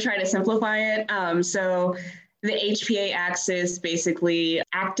I'm going to try to simplify it. So the HPA axis basically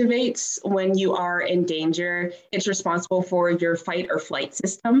activates when you are in danger. It's responsible for your fight or flight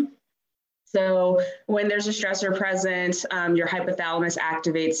system. So when there's a stressor present, your hypothalamus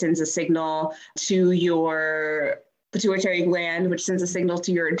activates, sends a signal to your pituitary gland, which sends a signal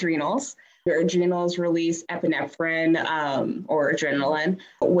to your adrenals. Your adrenals release epinephrine or adrenaline,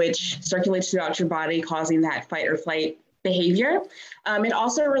 which circulates throughout your body, causing that fight or flight behavior. It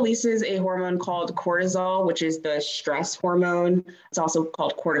also releases a hormone called cortisol, which is the stress hormone. It's also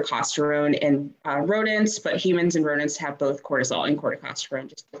called corticosterone in rodents, but humans and rodents have both cortisol and corticosterone,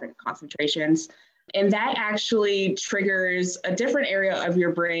 just different concentrations. And that actually triggers a different area of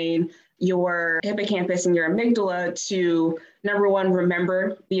your brain, your hippocampus and your amygdala, to number one,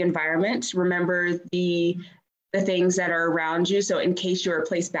 remember the environment, remember the things that are around you. So in case you are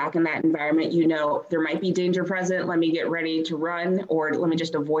placed back in that environment, you know, there might be danger present. Let me get ready to run, or let me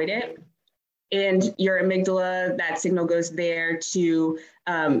just avoid it. And your amygdala, that signal goes there to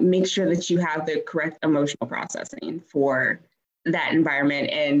make sure that you have the correct emotional processing for that environment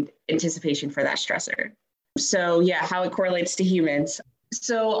and anticipation for that stressor. So yeah, how it correlates to humans.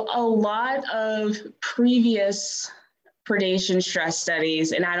 So a lot of previous predation stress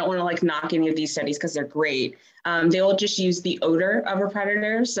studies, and I don't want to like knock any of these studies because they're great. They'll just use the odor of a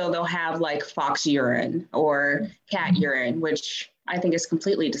predator. So they'll have like fox urine or cat urine, which I think is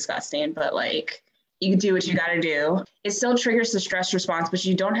completely disgusting, but like you do what you got to do. It still triggers the stress response, but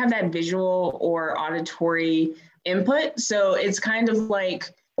you don't have that visual or auditory input. So it's kind of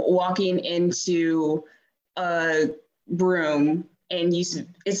like walking into a room and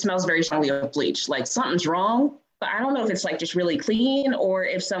it smells very strongly of bleach. Like something's wrong, but I don't know if it's like just really clean or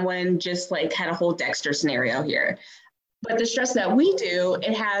if someone just like had a whole Dexter scenario here. But the stress that we do,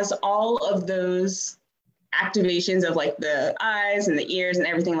 it has all of those activations of like the eyes and the ears and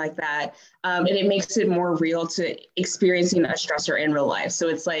everything like that. And it makes it more real to experiencing a stressor in real life. So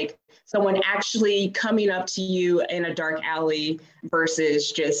it's like someone actually coming up to you in a dark alley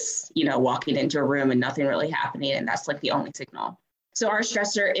versus just, you know, walking into a room and nothing really happening. And that's like the only signal. So our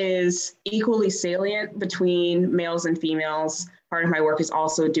stressor is equally salient between males and females. Part of my work is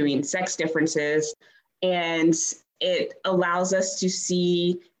also doing sex differences, and it allows us to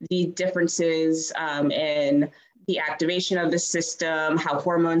see the differences in the activation of the system, how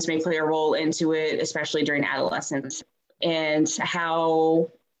hormones may play a role into it, especially during adolescence, and how,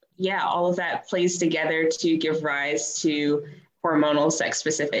 yeah, all of that plays together to give rise to hormonal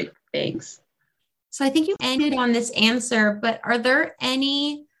sex-specific things. So I think you ended on this answer, but are there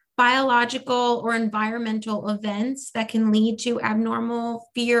any biological or environmental events that can lead to abnormal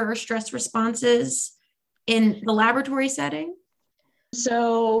fear or stress responses in the laboratory setting?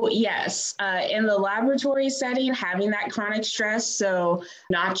 So yes, in the laboratory setting, having that chronic stress, so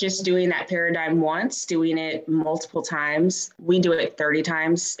not just doing that paradigm once, doing it multiple times. We do it 30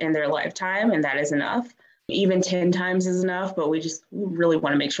 times in their lifetime, and that is enough. Even 10 times is enough, but we really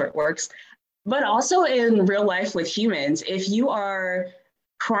want to make sure it works. But also in real life with humans, if you are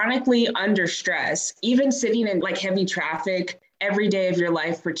chronically under stress, even sitting in like heavy traffic every day of your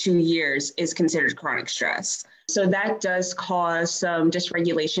life for 2 years is considered chronic stress. So that does cause some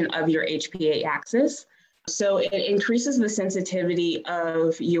dysregulation of your HPA axis. So it increases the sensitivity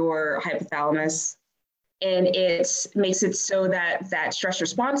of your hypothalamus, and it makes it so that that stress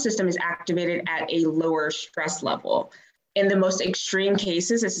response system is activated at a lower stress level. In the most extreme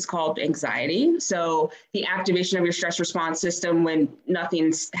cases, this is called anxiety. So the activation of your stress response system when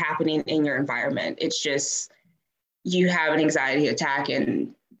nothing's happening in your environment. It's just, you have an anxiety attack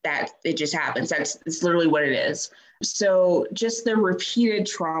and that it just happens. It's literally what it is. So just the repeated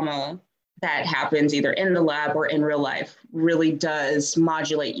trauma that happens either in the lab or in real life really does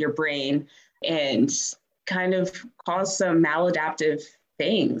modulate your brain and kind of cause some maladaptive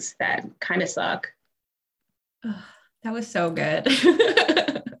things that kind of suck. That was so good.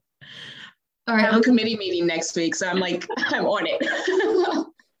 All right. I have a committee meeting next week, so I'm like, I'm on it.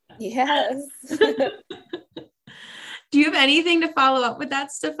 Yes. Do you have anything to follow up with that,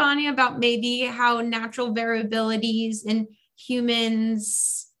 Stefania, about maybe how natural variabilities in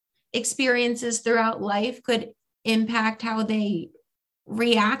humans' experiences throughout life could impact how they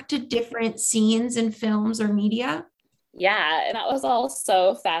react to different scenes in films or media? Yeah, and that was all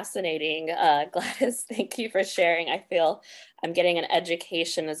so fascinating. Gladys, thank you for sharing. I feel I'm getting an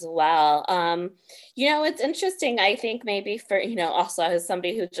education as well. It's interesting. I think maybe for, also as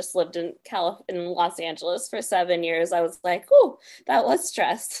somebody who just lived in Los Angeles for 7 years, I was like, oh, that was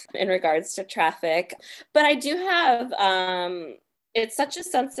stress in regards to traffic. But I do have, it's such a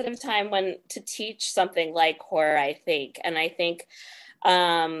sensitive time to teach something like horror, I think. And I think,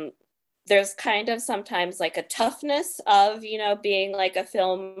 there's kind of sometimes like a toughness of, being like a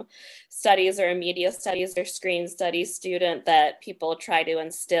film studies or a media studies or screen studies student that people try to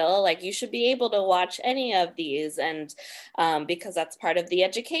instill. Like, you should be able to watch any of these, and because that's part of the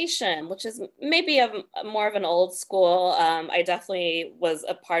education, which is maybe more of an old school. I definitely was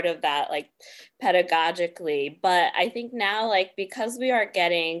a part of that, like pedagogically. But I think now, like, because we are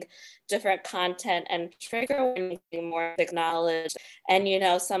getting different content and trigger warning more acknowledged. And,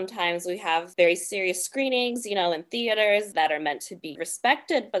 sometimes we have very serious screenings, in theaters that are meant to be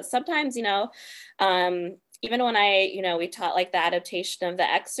respected. But sometimes, even when we taught like the adaptation of The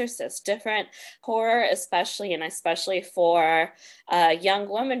Exorcist, different horror, especially for young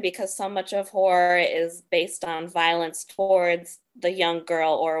women, because so much of horror is based on violence towards the young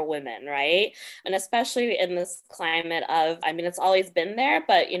girl or women, right? And especially in this climate of, I mean, it's always been there,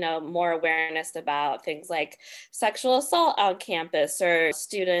 but, more awareness about things like sexual assault on campus, or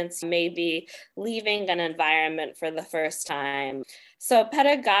students maybe leaving an environment for the first time. So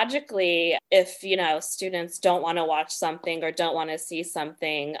pedagogically, if, students don't want to watch something or don't want to see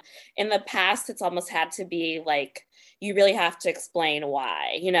something, in the past, it's almost had to be like, you really have to explain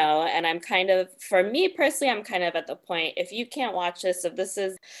why, and for me personally, I'm kind of at the point, if you can't watch this, if this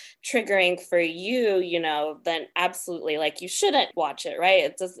is triggering for you, then absolutely, like, you shouldn't watch it, right?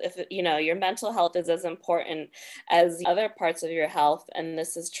 It's just, if, your mental health is as important as the other parts of your health, and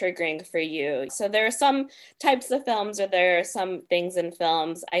this is triggering for you. So there are some types of films, or there are some things in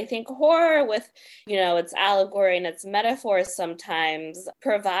films. I think horror, with, its allegory and its metaphors, sometimes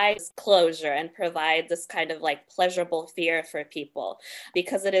provides closure and provides this kind of like pleasurable fear for people,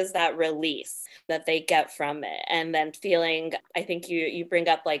 because it is that release that they get from it. And then feeling, I think you bring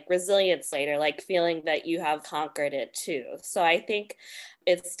up like resilience later, like feeling that you have conquered it too. So I think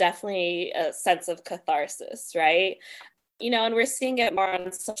it's definitely a sense of catharsis, right? And we're seeing it more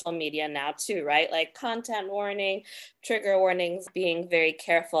on social media now too, right? Like content warning, trigger warnings, being very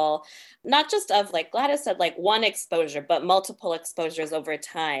careful, not just of, like Gladys said, like one exposure, but multiple exposures over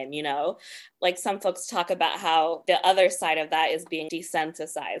time, Like some folks talk about how the other side of that is being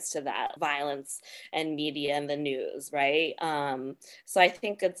desensitized to that violence and media and the news, right? So I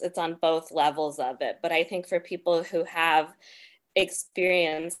think it's on both levels of it. But I think for people who have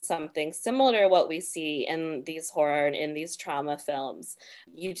experience something similar to what we see in these horror and in these trauma films,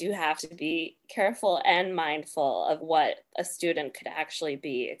 you do have to be careful and mindful of what a student could actually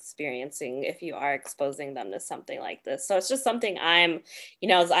be experiencing if you are exposing them to something like this. So it's just something I'm,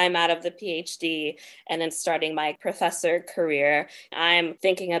 as I'm out of the PhD and then starting my professor career, I'm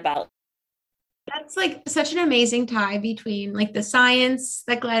thinking about. That's like such an amazing tie between like the science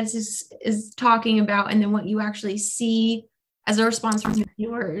that Gladys is talking about, and then what you actually see as a response from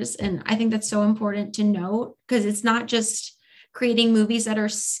viewers. And I think that's so important to note, because it's not just creating movies that are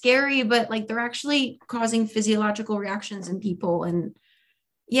scary, but like they're actually causing physiological reactions in people. And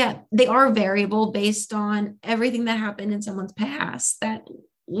yeah, they are variable based on everything that happened in someone's past that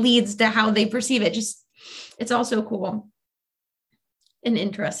leads to how they perceive it. Just, it's also cool and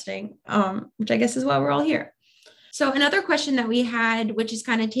interesting, which I guess is why we're all here. So another question that we had, which is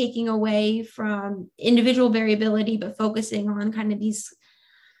kind of taking away from individual variability, but focusing on kind of these,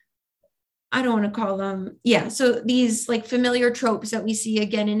 I don't want to call them, so these like familiar tropes that we see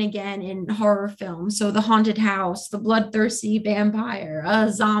again and again in horror films. So the haunted house, the bloodthirsty vampire, a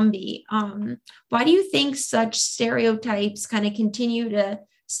zombie. Why do you think such stereotypes kind of continue to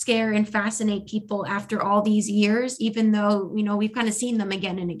scare and fascinate people after all these years, even though, we've kind of seen them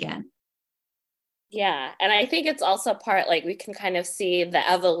again and again? Yeah. And I think it's also part, like, we can kind of see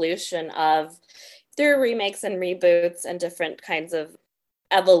the evolution of, through remakes and reboots and different kinds of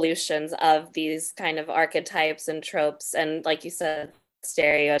evolutions of these kind of archetypes and tropes. And like you said,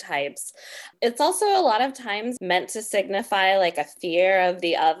 stereotypes. It's also a lot of times meant to signify like a fear of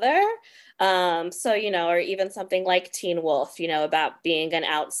the other. So, or even something like Teen Wolf, about being an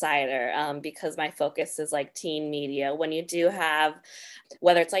outsider, because my focus is like teen media. When you do have,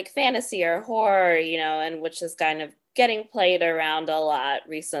 whether it's like fantasy or horror, and which is kind of getting played around a lot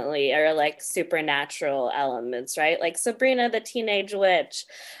recently, are like supernatural elements, right? Like Sabrina the Teenage Witch.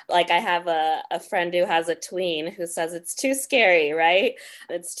 Like I have a friend who has a tween who says it's too scary, right?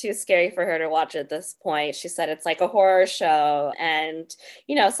 It's too scary for her to watch at this point. She said it's like a horror show. And,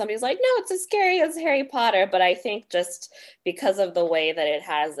 somebody's like, no, it's as scary as Harry Potter. But I think just because of the way that it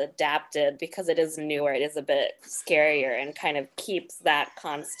has adapted, because it is newer, it is a bit scarier and kind of keeps that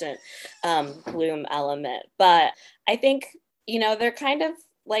constant gloom element. But I think, they're kind of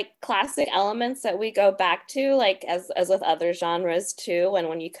like classic elements that we go back to, like as with other genres too. And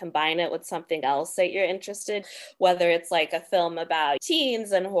when you combine it with something else that you're interested, whether it's like a film about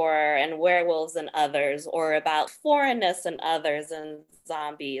teens and horror and werewolves and others, or about foreignness and others and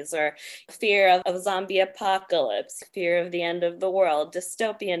zombies, or fear of zombie apocalypse, fear of the end of the world,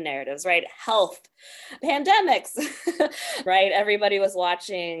 dystopian narratives, right? Health, pandemics, right? Everybody was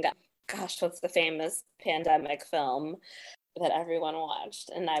watching, gosh, what's the famous pandemic film that everyone watched,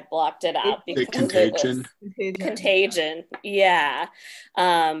 and I blocked it out because Contagion. It was Contagion. Yeah.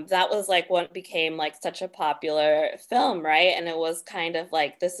 That was like what became like such a popular film, right? And it was kind of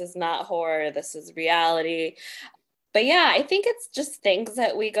like, this is not horror, this is reality. But yeah, I think it's just things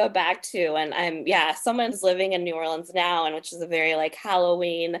that we go back to. And someone's living in New Orleans now, and which is a very like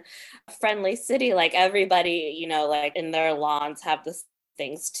Halloween friendly city. Like everybody, like in their lawns have this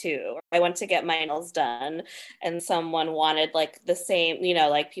things too. I went to get my nails done and someone wanted like the same,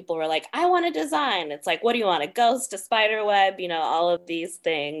 like people were like, I want a design. It's like, what do you want? A ghost, a spider web, all of these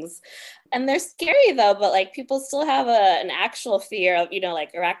things. And they're scary though, but like people still have an actual fear of,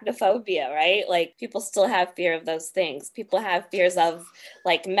 like arachnophobia, right? Like people still have fear of those things. People have fears of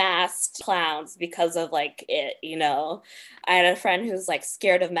like masked clowns because of like it, I had a friend who's like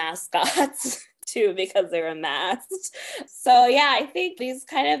scared of mascots. Too, because they were masked. So yeah, I think these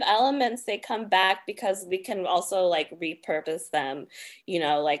kind of elements, they come back because we can also like repurpose them,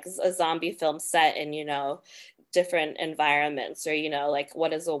 like a zombie film set in, different environments, or, like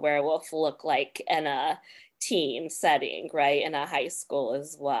what does a werewolf look like in a teen setting, right? In a high school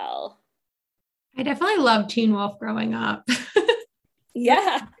as well. I definitely loved Teen Wolf growing up.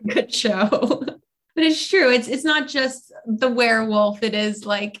 Yeah. Good show. But it's true. It's not just the werewolf. It is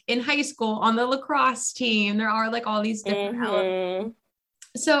like in high school on the lacrosse team. There are like all these different elements.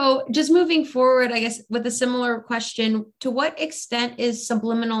 So just moving forward, I guess with a similar question, to what extent is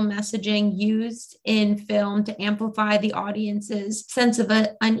subliminal messaging used in film to amplify the audience's sense of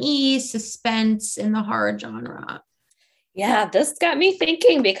unease, suspense in the horror genre? Yeah, this got me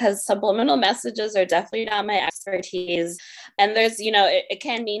thinking because subliminal messages are definitely not my expertise. And there's, it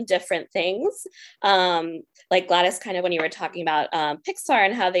can mean different things. Like Gladys, kind of when you were talking about Pixar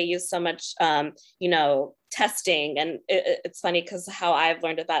and how they use so much, testing. And it's funny because how I've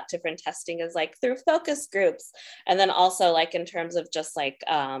learned about different testing is like through focus groups. And then also like in terms of just like,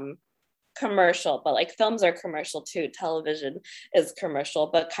 commercial, but like films are commercial too, television is commercial,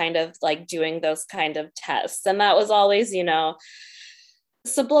 but kind of like doing those kind of tests. And that was always,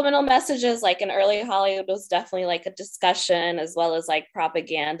 subliminal messages like in early Hollywood was definitely like a discussion, as well as like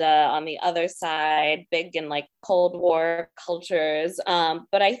propaganda on the other side, big in like Cold War cultures.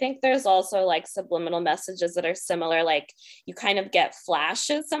 But I think there's also like subliminal messages that are similar. Like you kind of get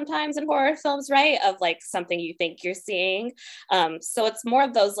flashes sometimes in horror films, right? Of like something you think you're seeing. So it's more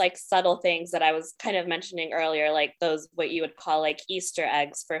of those like subtle things that I was kind of mentioning earlier, like those, what you would call like Easter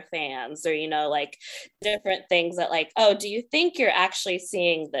eggs for fans, or, like different things that like, oh, do you think you're actually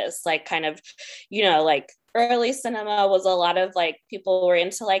seeing this? Like kind of, like early cinema was a lot of like people were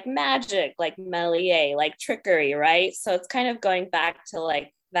into like magic, like Méliès, like trickery, right? So it's kind of going back to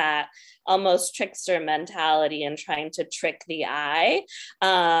like that almost trickster mentality and trying to trick the eye.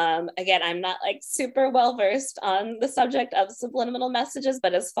 Again, I'm not like super well versed on the subject of subliminal messages,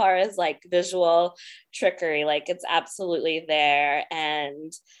 but as far as like visual trickery, like it's absolutely there.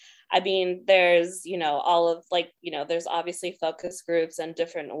 And I mean, there's, all of like, there's obviously focus groups and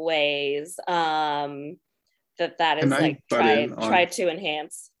different ways that is like try to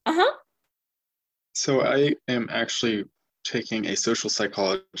enhance. So I am actually taking a social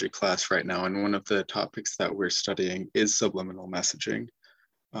psychology class right now, and one of the topics that we're studying is subliminal messaging.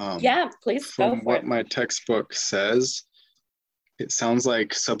 Yeah, please go for it. From what my textbook says, it sounds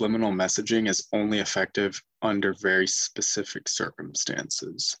like subliminal messaging is only effective under very specific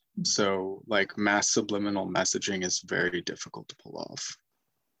circumstances. So like mass subliminal messaging is very difficult to pull off.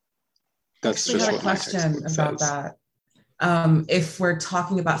 That's just what my textbook says. About that. If we're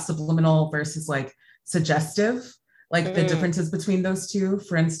talking about subliminal versus like suggestive, like the differences between those two.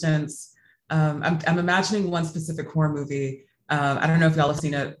 For instance, I'm imagining one specific horror movie. I don't know if y'all have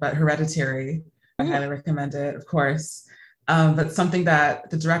seen it, but Hereditary. I highly recommend it, of course. But something that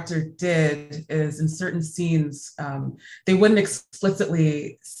the director did is in certain scenes, they wouldn't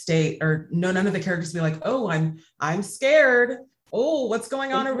explicitly state, or none of the characters would be like, oh, I'm scared. Oh, what's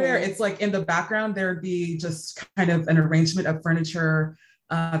going on over there? It's like in the background, there'd be just kind of an arrangement of furniture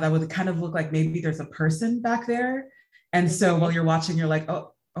that would kind of look like maybe there's a person back there. And so while you're watching, you're like,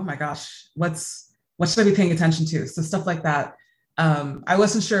 oh my gosh, what should I be paying attention to? So stuff like that. I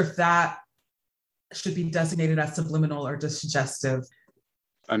wasn't sure if that should be designated as subliminal or just suggestive.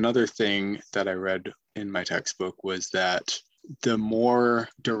 Another thing that I read in my textbook was that the more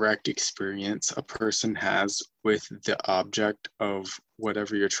direct experience a person has with the object of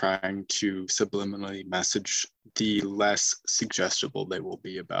whatever you're trying to subliminally message, the less suggestible they will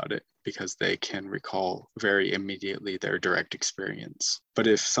be about it, because they can recall very immediately their direct experience. But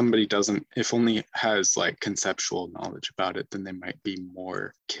if somebody if only has like conceptual knowledge about it, then they might be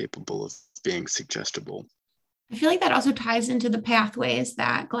more capable of being suggestible. I feel like that also ties into the pathways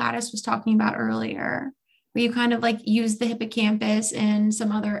that Gladys was talking about earlier, where you kind of like use the hippocampus and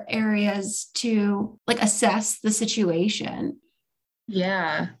some other areas to like assess the situation.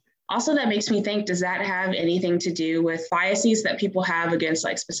 Yeah. Also, that makes me think, does that have anything to do with biases that people have against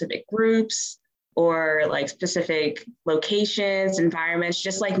like specific groups or like specific locations, environments,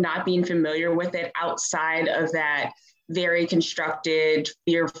 just like not being familiar with it outside of that very constructed,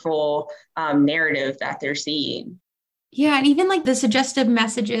 fearful narrative that they're seeing? Yeah, and even like the suggestive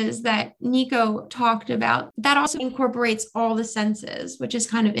messages that Nico talked about, that also incorporates all the senses, which is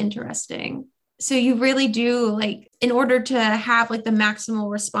kind of interesting. So you really do, like, in order to have like the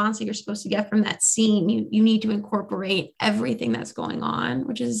maximal response that you're supposed to get from that scene, you need to incorporate everything that's going on,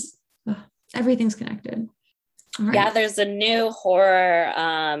 which is everything's connected. Right. Yeah, there's a new horror.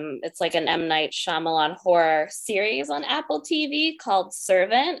 It's like an M. Night Shyamalan horror series on Apple TV called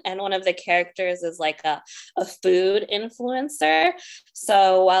Servant. And one of the characters is like a food influencer.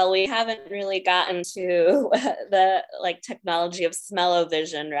 So while we haven't really gotten to the like technology of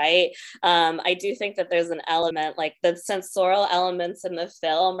smell-o-vision, right? I do think that there's an element, like the sensorial elements in the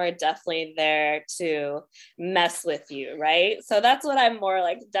film are definitely there to mess with you, right? So that's what I'm more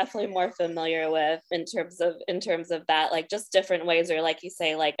like definitely more familiar with in terms of that, like just different ways, or like you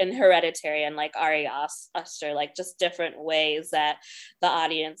say, like in Hereditary and like Ari Aster, like just different ways that the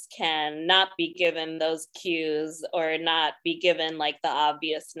audience can not be given those cues or not be given like the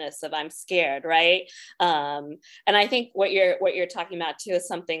obviousness of I'm scared, right? And I think what you're talking about too is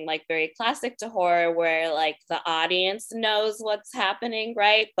something like very classic to horror, where like the audience knows what's happening,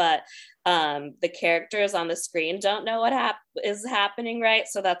 right? But the characters on the screen don't know what is happening, right?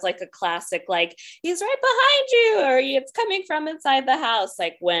 So that's like a classic, like he's right behind you, or it's coming from inside the house.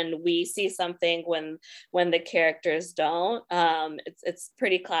 Like when we see something, when the characters don't, it's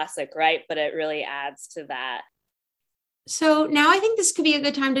pretty classic, right? But it really adds to that. So now I think this could be a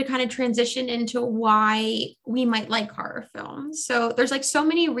good time to kind of transition into why we might like horror films. So there's like so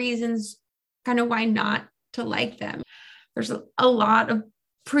many reasons kind of why not to like them. There's a lot of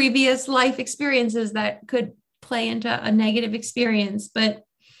previous life experiences that could play into a negative experience, but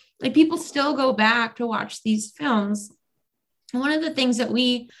like people still go back to watch these films. And one of the things that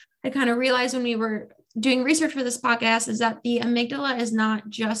we had kind of realized when we were doing research for this podcast is that the amygdala is not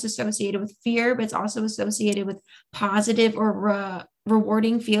just associated with fear, but it's also associated with positive or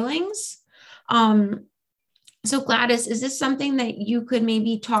rewarding feelings. So Gladys, is this something that you could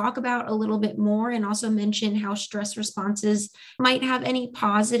maybe talk about a little bit more, and also mention how stress responses might have any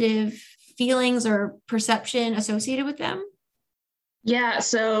positive feelings or perception associated with them? Yeah,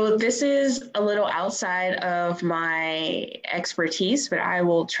 so this is a little outside of my expertise, but I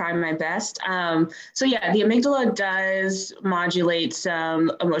will try my best. So yeah, the amygdala does modulate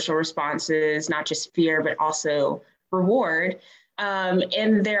some emotional responses, not just fear, but also reward.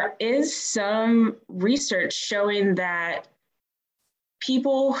 And there is some research showing that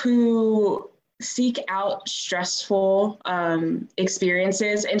people who seek out stressful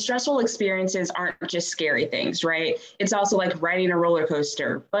experiences, and stressful experiences aren't just scary things, right? It's also like riding a roller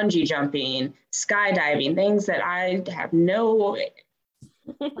coaster, bungee jumping, skydiving, things that I have no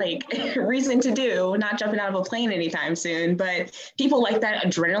like reason to do, not jumping out of a plane anytime soon. But people like that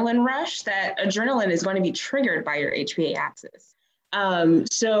adrenaline rush, that adrenaline is going to be triggered by your HPA axis.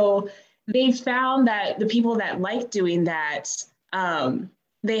 So they found that the people that like doing that,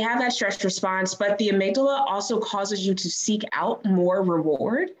 they have that stress response, but the amygdala also causes you to seek out more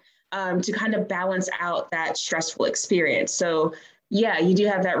reward to kind of balance out that stressful experience. So yeah, you do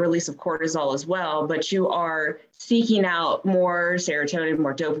have that release of cortisol as well, but you are seeking out more serotonin,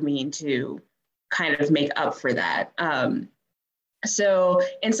 more dopamine to kind of make up for that. So,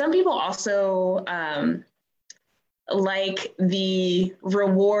 and some people also like the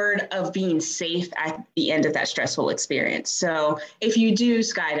reward of being safe at the end of that stressful experience. So if you do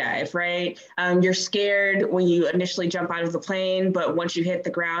skydive, right, you're scared when you initially jump out of the plane, but once you hit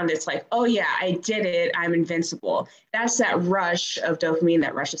the ground, it's like, oh yeah, I did it, I'm invincible. That's that rush of dopamine,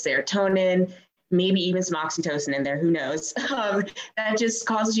 that rush of serotonin, maybe even some oxytocin in there, who knows? That just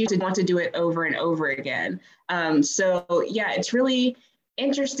causes you to want to do it over and over again. So yeah, it's really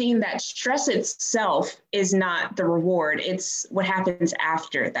interesting that stress itself is not the reward. It's what happens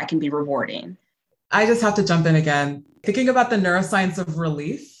after that can be rewarding. I just have to jump in again. Thinking about the neuroscience of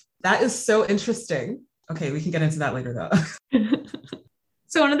relief, that is so interesting. Okay, we can get into that later though.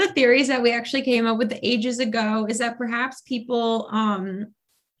 So one of the theories that we actually came up with ages ago is that perhaps people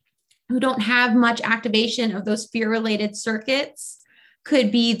who don't have much activation of those fear-related circuits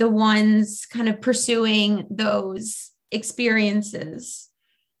could be the ones kind of pursuing those experiences.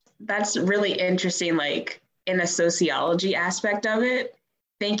 That's really interesting, like in a sociology aspect of it,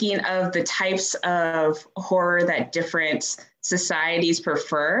 thinking of the types of horror that different societies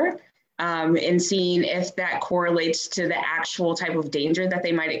prefer. and seeing if that correlates to the actual type of danger that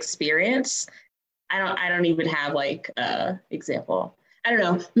they might experience. I don't even have like a example. I don't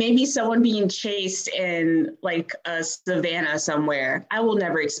know, maybe someone being chased in like a savannah somewhere. I will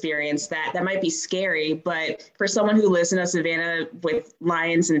never experience that. That might be scary, but for someone who lives in a savannah with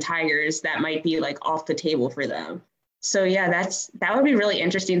lions and tigers, that might be like off the table for them. So yeah, that would be really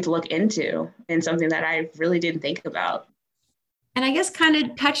interesting to look into and something that I really didn't think about. And I guess kind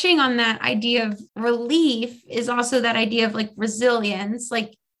of touching on that idea of relief is also that idea of like resilience,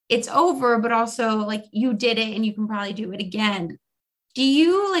 like it's over, but also like you did it and you can probably do it again. Do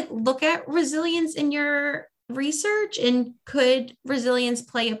you like look at resilience in your research, and could resilience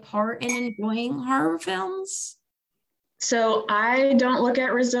play a part in enjoying horror films? So I don't look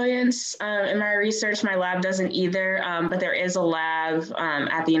at resilience in my research. My lab doesn't either, but there is a lab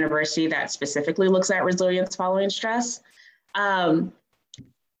at the university that specifically looks at resilience following stress. But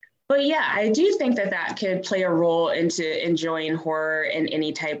yeah, I do think that that could play a role into enjoying horror in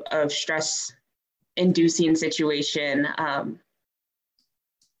any type of stress-inducing situation.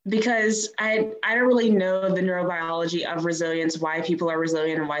 Because I don't really know the neurobiology of resilience, why people are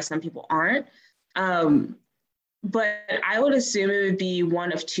resilient and why some people aren't. But I would assume it would be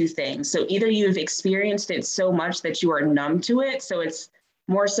one of two things. So either you've experienced it so much that you are numb to it, so it's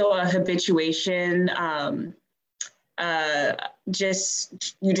more so a habituation, you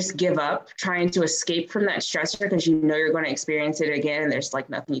just give up trying to escape from that stressor because you know you're going to experience it again and there's like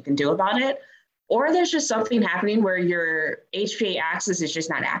nothing you can do about it. Or there's just something happening where your HPA axis is just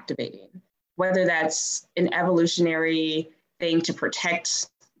not activating, whether that's an evolutionary thing to protect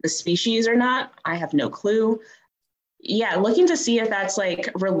the species or not, I have no clue. Yeah, looking to see if that's like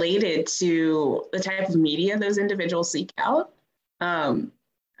related to the type of media those individuals seek out,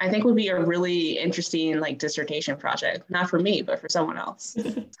 I think would be a really interesting like dissertation project, not for me, but for someone else.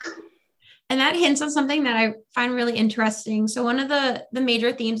 And that hints on something that I find really interesting. So one of the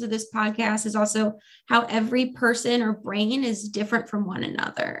major themes of this podcast is also how every person or brain is different from one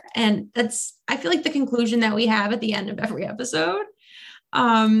another. And that's, I feel like, the conclusion that we have at the end of every episode.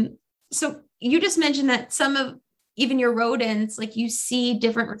 So you just mentioned that some of even your rodents, like you see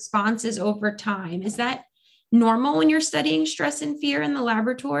different responses over time. Is that normal when you're studying stress and fear in the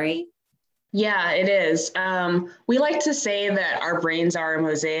laboratory? Yeah, it is. We like to say that our brains are a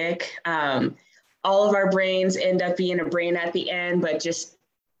mosaic. All of our brains end up being a brain at the end, but just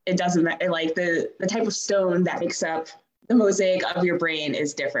it doesn't matter. Like the type of stone that makes up the mosaic of your brain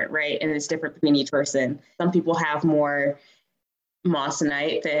is different, right? And it's different between each person. Some people have more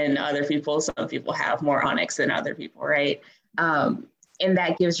moissanite than other people. Some people have more onyx than other people, right? And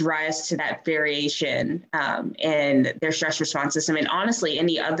that gives rise to that variation in their stress response system, and honestly,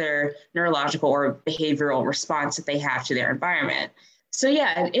 any other neurological or behavioral response that they have to their environment. So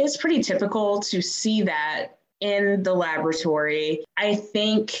yeah, it is pretty typical to see that in the laboratory. I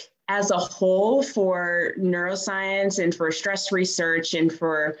think as a whole, for neuroscience and for stress research and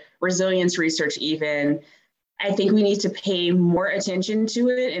for resilience research even, I think we need to pay more attention to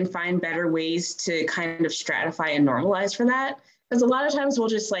it and find better ways to kind of stratify and normalize for that. Because a lot of times we'll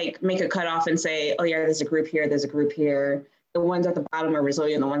just like make a cutoff and say, oh yeah, there's a group here, there's a group here. The ones at the bottom are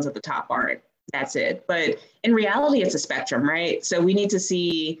resilient, the ones at the top aren't. That's it. But in reality, it's a spectrum, right? So we need to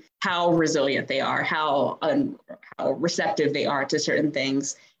see how resilient they are, how receptive they are to certain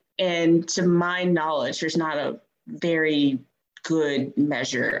things. And to my knowledge, there's not a very good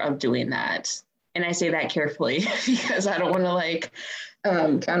measure of doing that. And I say that carefully because I don't want to like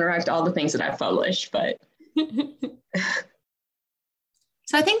counteract all the things that I've published, but.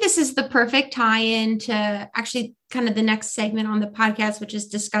 So I think this is the perfect tie-in to actually kind of the next segment on the podcast, which is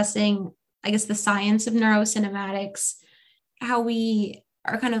discussing, I guess, the science of neurocinematics. How we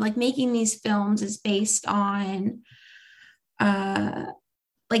are kind of like making these films is based on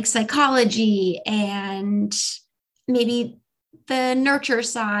like psychology and maybe the nurture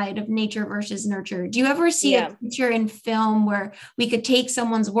side of nature versus nurture. Do you ever see a picture in film where we could take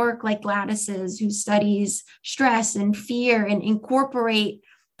someone's work like Gladys's, who studies stress and fear, and incorporate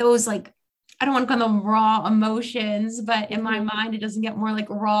those, like, I don't want to call them raw emotions, but in my mind, it doesn't get more like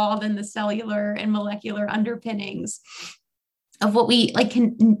raw than the cellular and molecular underpinnings of what we like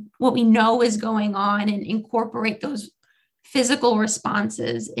what we know is going on, and incorporate those physical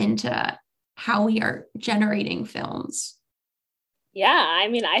responses into how we are generating films? Yeah, I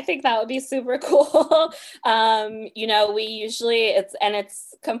mean, I think that would be super cool. We usually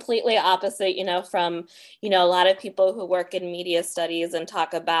it's completely opposite, from, a lot of people who work in media studies and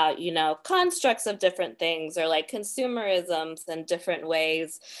talk about, constructs of different things or like consumerisms and different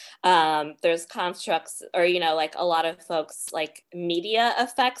ways. There's constructs or, like a lot of folks like media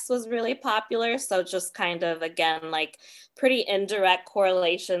effects was really popular. So just kind of, again, like pretty indirect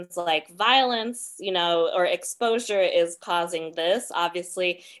correlations like violence, or exposure is causing this.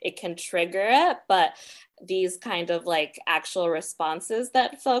 Obviously, it can trigger it, but these kind of like actual responses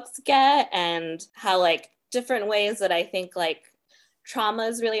that folks get and how like different ways that I think like trauma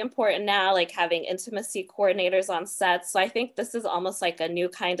is really important now, like having intimacy coordinators on sets. So I think this is almost like a new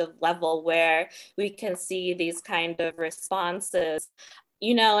kind of level where we can see these kind of responses,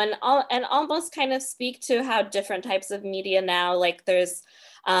 and almost kind of speak to how different types of media now, like there's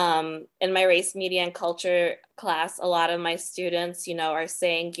in my race, media, and culture class, a lot of my students, are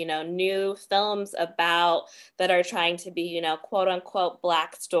saying, new films about that are trying to be, quote unquote,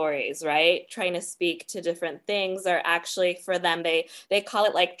 Black stories, right? Trying to speak to different things are actually for them, they call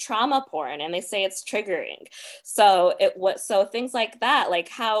it like trauma porn and they say it's triggering. So so things like that, like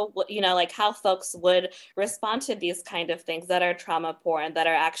how, like how folks would respond to these kind of things that are trauma porn that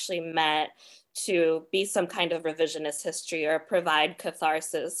are actually meant to be some kind of revisionist history or provide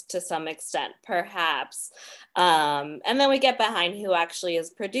catharsis to some extent, perhaps. And then we get behind who actually is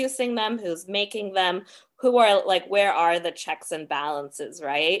producing them, who's making them, who are like, where are the checks and balances,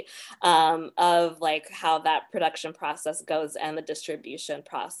 right? Of like how that production process goes and the distribution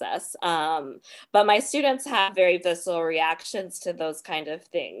process. But my students have very visceral reactions to those kind of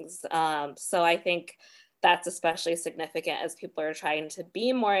things. So I think that's especially significant as people are trying to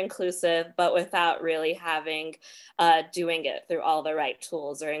be more inclusive, but without really having, doing it through all the right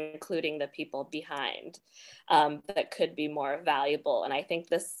tools or including the people behind that could be more valuable. And I think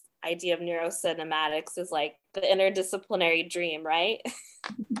this idea of neurocinematics is like the interdisciplinary dream, right?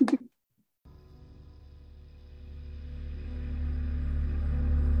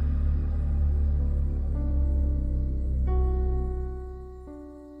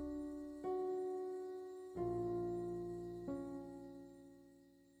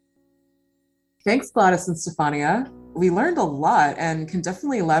 Thanks, Gladys and Stefania. We learned a lot and can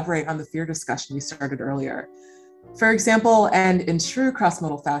definitely elaborate on the fear discussion we started earlier. For example, and in true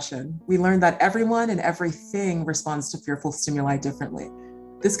cross-modal fashion, we learned that everyone and everything responds to fearful stimuli differently.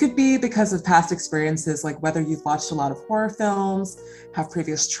 This could be because of past experiences, like whether you've watched a lot of horror films, have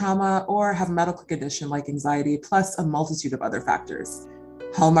previous trauma, or have a medical condition like anxiety, plus a multitude of other factors.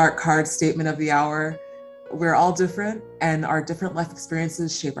 Hallmark card statement of the hour: we're all different, and our different life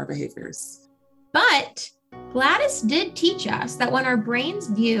experiences shape our behaviors. But Gladys did teach us that when our brains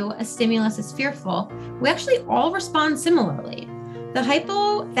view a stimulus as fearful, we actually all respond similarly. The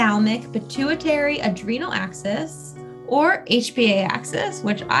hypothalamic pituitary adrenal axis, or HPA axis,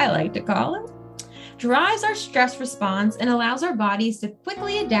 which I like to call it, drives our stress response and allows our bodies to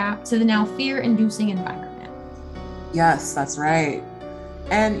quickly adapt to the now fear-inducing environment. Yes, that's right.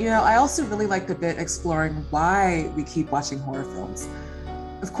 And, I also really like the bit exploring why we keep watching horror films.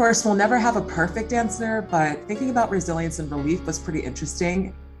 Of course, we'll never have a perfect answer, but thinking about resilience and relief was pretty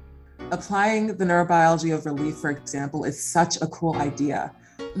interesting. Applying the neurobiology of relief, for example, is such a cool idea.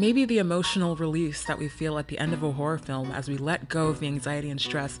 Maybe the emotional release that we feel at the end of a horror film as we let go of the anxiety and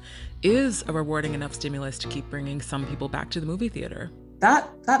stress is a rewarding enough stimulus to keep bringing some people back to the movie theater.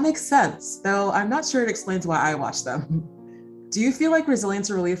 That makes sense, though I'm not sure it explains why I watch them. Do you feel like resilience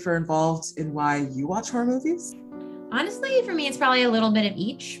or relief are involved in why you watch horror movies? Honestly, for me, it's probably a little bit of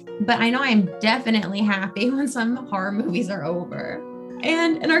each, but I know I'm definitely happy when some horror movies are over.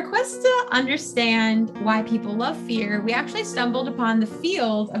 And in our quest to understand why people love fear, we actually stumbled upon the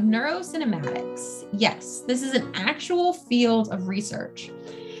field of neurocinematics. Yes, this is an actual field of research,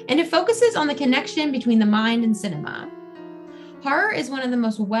 and it focuses on the connection between the mind and cinema. Horror is one of the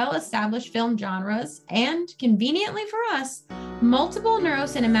most well-established film genres, and conveniently for us, multiple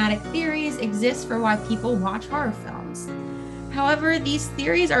neurocinematic theories exist for why people watch horror films. However, these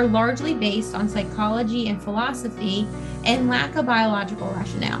theories are largely based on psychology and philosophy and lack a biological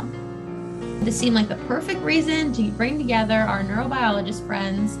rationale. This seemed like the perfect reason to bring together our neurobiologist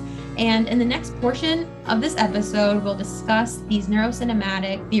friends, and in the next portion of this episode, we'll discuss these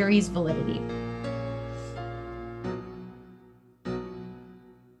neurocinematic theories' validity.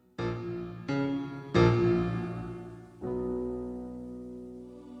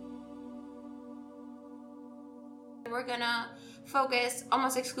 We're gonna focus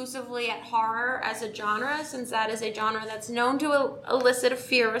almost exclusively at horror as a genre, since that is a genre that's known to elicit a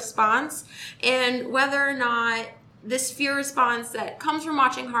fear response, and whether or not this fear response that comes from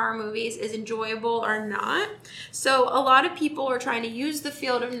watching horror movies is enjoyable or not. So a lot of people are trying to use the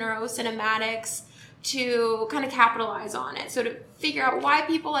field of neurocinematics to kind of capitalize on it. So to figure out why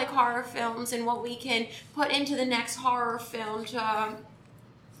people like horror films and what we can put into the next horror film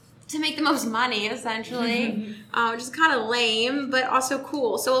to make the most money, essentially. Which is kind of lame, but also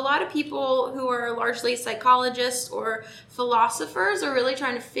cool. So a lot of people who are largely psychologists or philosophers are really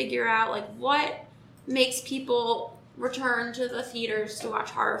trying to figure out like what makes people return to the theaters to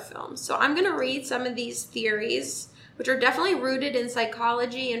watch horror films. So I'm going to read some of these theories, which are definitely rooted in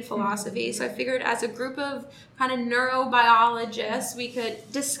psychology and philosophy. So I figured as a group of kind of neurobiologists, we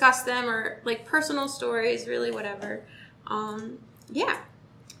could discuss them, or like personal stories, really whatever. Yeah.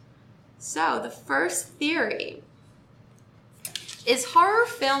 So the first theory is horror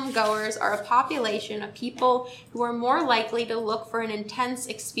film goers are a population of people who are more likely to look for an intense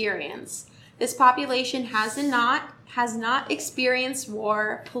experience. This population has not experienced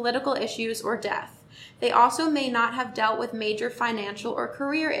war, political issues, or death. They also may not have dealt with major financial or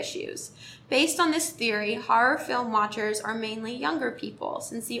career issues. Based on this theory, horror film watchers are mainly younger people,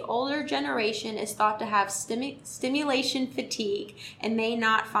 since the older generation is thought to have stimulation fatigue and may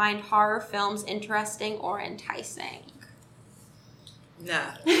not find horror films interesting or enticing.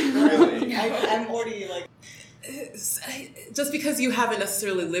 Nah. Really? I'm already like... Just because you haven't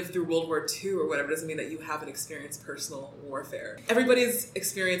necessarily lived through World War II or whatever doesn't mean that you haven't experienced personal warfare. Everybody's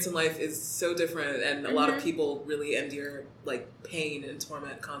experience in life is so different, and a lot of people really endure like pain and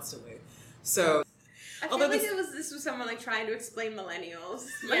torment constantly. So I feel like this was someone like trying to explain millennials.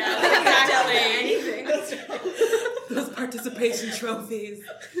 Yeah, Exactly. Anything. Those participation trophies.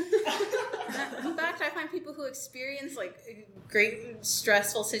 In fact, I find people who experience like great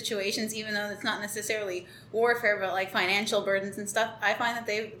stressful situations, even though it's not necessarily warfare, but like financial burdens and stuff, I find that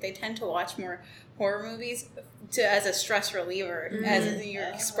they tend to watch more horror movies as a stress reliever, as you're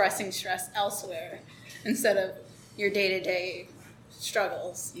expressing stress elsewhere instead of your day-to-day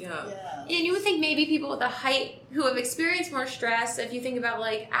struggles. And you would think maybe people with a height who have experienced more stress, if you think about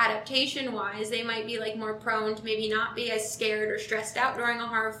like adaptation wise, they might be like more prone to maybe not be as scared or stressed out during a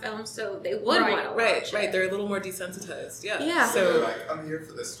horror film, so they would want to watch it. They're a little more desensitized. So they're like, I'm here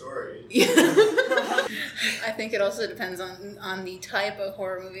for the story. I think it also depends on the type of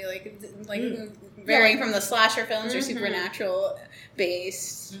horror movie, like varying from the slasher films or supernatural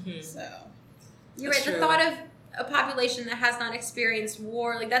based. So you're right. The thought of a population that has not experienced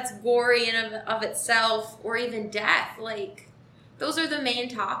war, like that's gory in of itself, or even death, like those are the main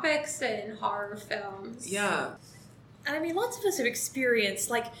topics in horror films. And I mean, lots of us have experienced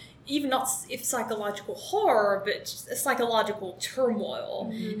like even not if psychological horror, but psychological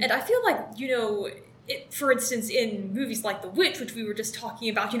turmoil. And I feel like, you know, for instance, in movies like The Witch, which we were just talking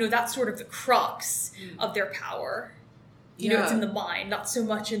about, you know, that's sort of the crux of their power. You know, it's in the mind, not so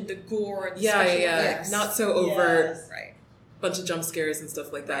much in the gore and the special effects. Not so overt. Right. Bunch of jump scares and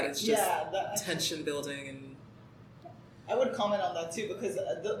stuff like that. It's just tension building. And I would comment on that too, because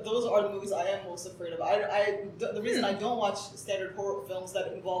those are the movies I am most afraid of. The reason I don't watch standard horror films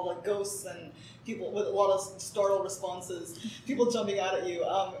that involve like ghosts and people with a lot of startled responses, people jumping out at you,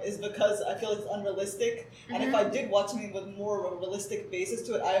 is because I feel it's unrealistic. And if I did watch something with more of a realistic basis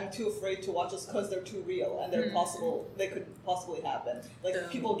to it, I am too afraid to watch this because they're too real and they could possibly happen. Like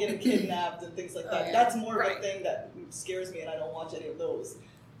people getting kidnapped and things like that. That's more of a thing that scares me, and I don't watch any of those.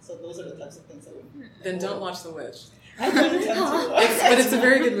 So those are the types of things I would. Then don't watch The Witch. I don't attempt to. But it's a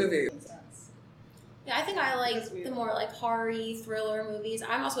very good movie. Yeah, I think I like the more like horror-y thriller movies.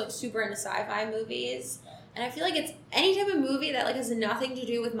 I'm also like super into sci-fi movies. And I feel like it's any type of movie that like has nothing to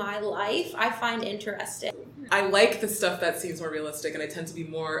do with my life, I find interesting. I like the stuff that seems more realistic, and I tend to be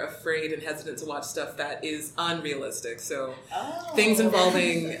more afraid and hesitant to watch stuff that is unrealistic. So things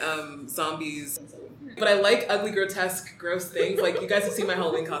involving zombies. But I like ugly, grotesque, gross things. Like, you guys have seen my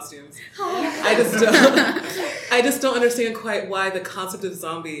Halloween costumes. I just don't understand quite why the concept of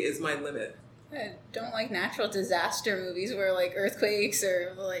zombie is my limit. I don't like natural disaster movies where like earthquakes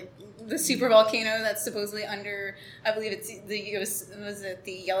or like the super volcano that's supposedly under, I believe was it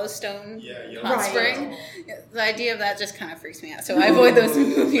the Yellowstone hot spring? The idea of that just kind of freaks me out. So I avoid those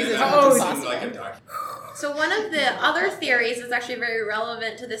movies as much as possible. So one of the other theories that's actually very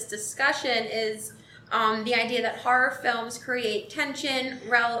relevant to this discussion is the idea that horror films create tension.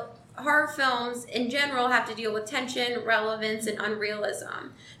 Horror films in general have to deal with tension, relevance, and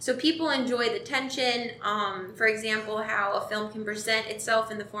unrealism. So people enjoy the tension. For example, how a film can present itself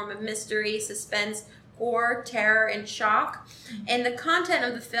in the form of mystery, suspense, horror, terror, and shock. And the content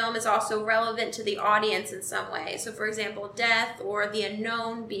of the film is also relevant to the audience in some way. So, for example, death or the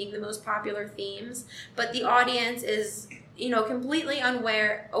unknown being the most popular themes. But the audience is, completely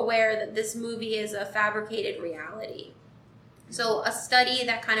aware that this movie is a fabricated reality. So a study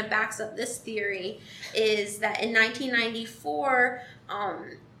that kind of backs up this theory is that in 1994,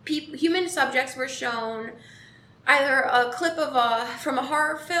 human subjects were shown either a clip from a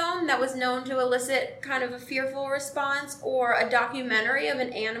horror film that was known to elicit kind of a fearful response, or a documentary of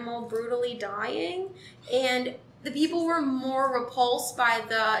an animal brutally dying. And the people were more repulsed by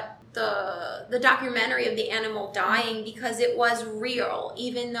the documentary of the animal dying because it was real,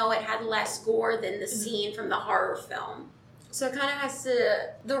 even though it had less gore than the scene from the horror film. So it kind of has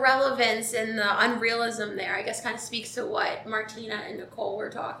the relevance and the unrealism there, I guess, kind of speaks to what Martina and Nicole were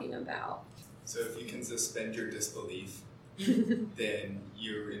talking about. So if you can suspend your disbelief, then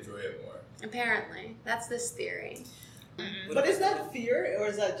you enjoy it more. Apparently. That's this theory. But is that fear, or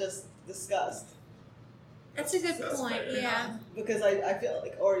is that just disgust? That's a good point, yeah. Because I feel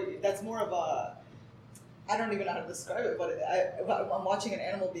like, or that's more of a, I don't even know how to describe it, but if I'm watching an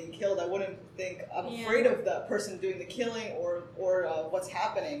animal being killed, I wouldn't think I'm afraid of the person doing the killing or what's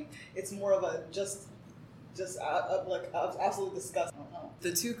happening. It's more of a just absolute disgust. I don't know.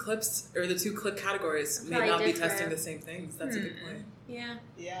 The two clips or the two clip categories may not be testing the same things. That's a good point. Yeah.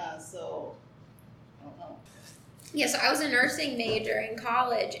 Yeah. So I don't know. Yeah. So I was a nursing major in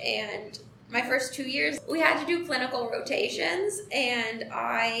college, and my first 2 years, we had to do clinical rotations, and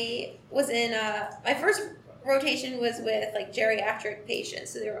I was in my first rotation was with like geriatric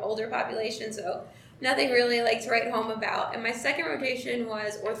patients, so they were older population, so nothing really like to write home about. And my second rotation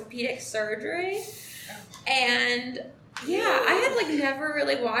was orthopedic surgery, and yeah, I had like never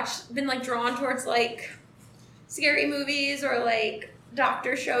really been like drawn towards like scary movies or like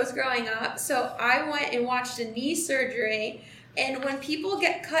doctor shows growing up, so I went and watched a knee surgery. And when people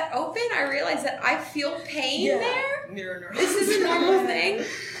get cut open, I realize that I feel pain there. This is a normal thing.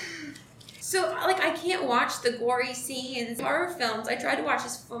 So, like, I can't watch the gory scenes. Horror films, I tried to watch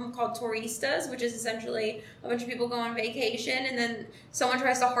this film called Turistas, which is essentially a bunch of people go on vacation and then someone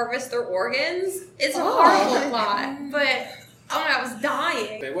tries to harvest their organs. It's a horrible plot, but I was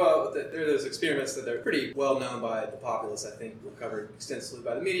dying. Okay, well, there are those experiments that are pretty well known by the populace, I think were covered extensively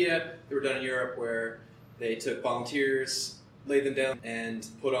by the media. They were done in Europe where they took volunteers, laid them down, and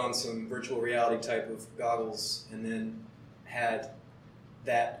put on some virtual reality type of goggles, and then had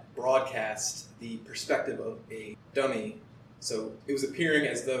that broadcast the perspective of a dummy. So it was appearing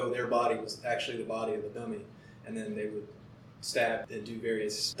as though their body was actually the body of the dummy, and then they would stab and do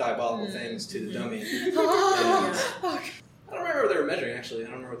various diabolical things to the dummy. And I don't remember what they were measuring, actually.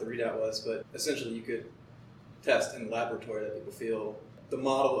 I don't remember what the readout was, but essentially you could test in the laboratory that people feel the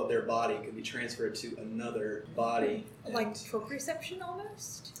model of their body could be transferred to another body. Like proprioception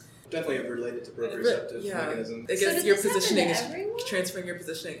almost? Definitely related to proprioceptive mechanism. I guess your positioning is transferring your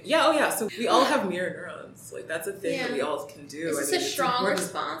positioning. Yeah, oh yeah. So we all have mirror neurons. Like that's a thing that we all can do. Is this a strong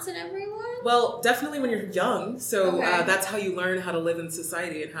response in everyone? Well, definitely when you're young. So that's how you learn how to live in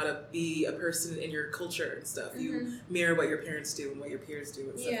society and how to be a person in your culture and stuff. You mirror what your parents do and what your peers do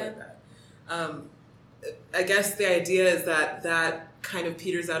and stuff like that. I guess the idea is that kind of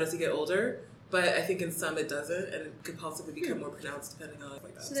peters out as you get older, but I think in some it doesn't, and it could possibly become more pronounced depending on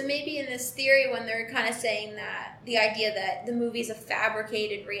like that. So then maybe in this theory, when they're kind of saying that the idea that the movie's a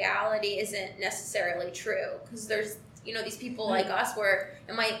fabricated reality isn't necessarily true, because there's these people like us where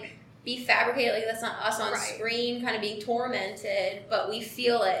it might be fabricated, like that's not us on screen kind of being tormented, but we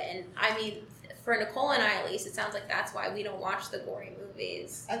feel it. And I mean, for Nicole and I, at least, it sounds like that's why we don't watch the gory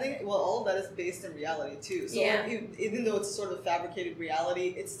movies. I think, all of that is based in reality, too. So even though it's sort of fabricated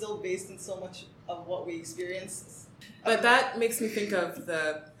reality, it's still based in so much of what we experience. But that makes me think of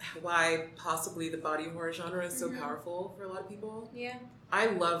why possibly the body horror genre is so powerful for a lot of people. Yeah. I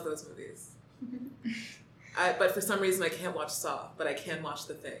love those movies. But for some reason, I can't watch Saw, but I can watch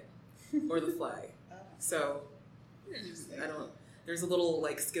The Thing or The Fly. So, I don't... There's a little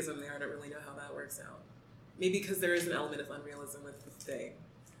like schism there. I don't really know how that works out. Maybe because there is an element of unrealism with the thing.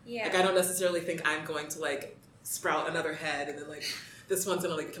 Yeah. Like I don't necessarily think I'm going to like sprout another head and then like this one's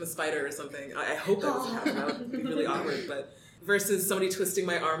gonna like become a spider or something. I hope that doesn't happen. That would be really awkward. But versus somebody twisting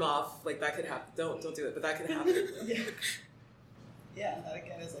my arm off, like that could happen. Don't do it. But that could happen. Yeah. That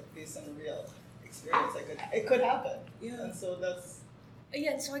again is like based on the real experience. It could happen. Yeah. And so that's.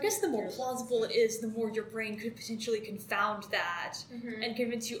 Yeah, so I guess the more plausible it is, the more your brain could potentially confound that and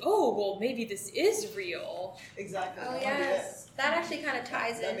convince you, oh, well, maybe this is real. Exactly. Oh, yes. That actually kind of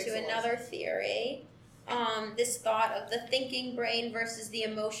ties into another theory, this thought of the thinking brain versus the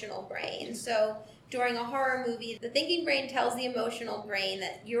emotional brain. So during a horror movie, the thinking brain tells the emotional brain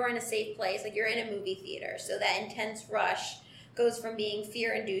that you're in a safe place, like you're in a movie theater. So that intense rush goes from being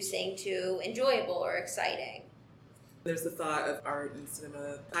fear-inducing to enjoyable or exciting. There's the thought of art and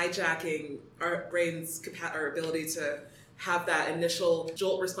cinema hijacking our brain's our ability to have that initial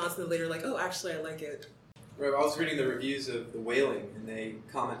jolt response and then later like, oh, actually, I like it. Right, I was reading the reviews of The Wailing, and they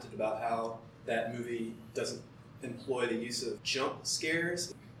commented about how that movie doesn't employ the use of jump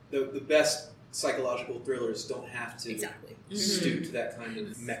scares. The best psychological thrillers don't have to stoop to that kind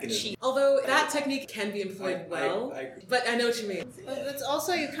of mechanism. Although that technique can be employed well, but I know what you mean. But it's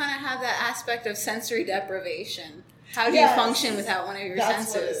also, you kind of have that aspect of sensory deprivation. How do you function without one of your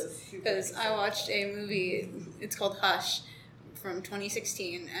senses? Because I watched a movie, it's called Hush, from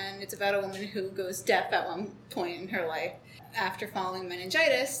 2016, and it's about a woman who goes deaf at one point in her life after following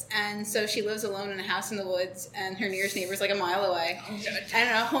meningitis, and so she lives alone in a house in the woods, and her nearest neighbor's like a mile away. And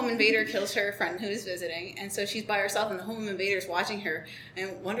a home invader kills her friend who's visiting, and so she's by herself, and the home invader's watching her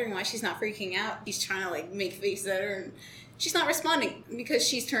and wondering why she's not freaking out. He's trying to like make faces at her, and she's not responding because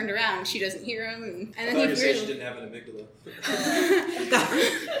she's turned around and she doesn't hear him. And then I thought she didn't have an amygdala.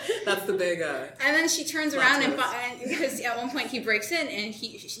 That's the big. And then she turns around and because at one point he breaks in and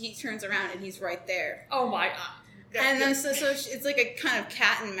he turns around and he's right there. Oh my god! And then so it's like a kind of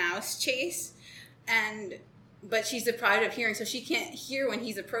cat and mouse chase, but she's deprived of hearing, so she can't hear when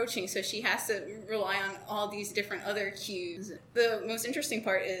he's approaching, so she has to rely on all these different other cues. The most interesting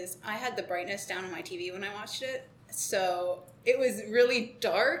part is I had the brightness down on my TV when I watched it, so it was really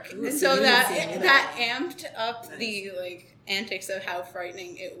dark, and so that amped up the like antics of how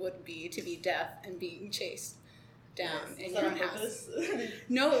frightening it would be to be deaf and being chased down in your own house.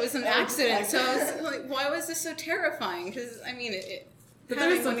 No, it was an accident. So I was like, why was this so terrifying? Because I mean, but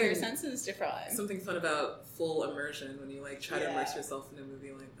having one of your senses deprived. Something fun about full immersion when you like try to immerse yourself in a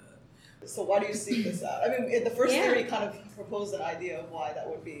movie like that. So why do you seek this out? I mean, the first theory kind of proposed an idea of why that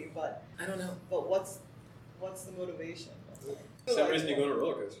would be, but I don't know. But what's the motivation? For some reason you go on a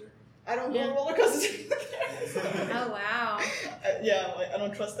roller coaster. I don't go on roller coasters. Oh wow. I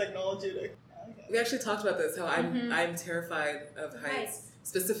don't trust technology to. We actually talked about this, how I'm terrified of heights,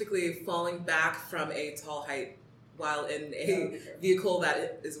 specifically falling back from a tall height while in a vehicle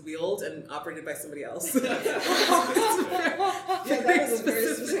that is wheeled and operated by somebody else. That was a very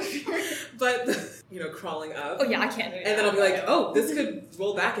specific. But, crawling up. Oh yeah, I can't do that. And then I'll be like, oh, this could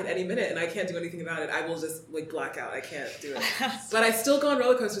roll back at any minute and I can't do anything about it. I will just like black out. I can't do it. But I still go on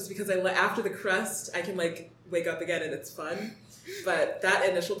roller coasters because after the crest, I can like wake up again and it's fun. But that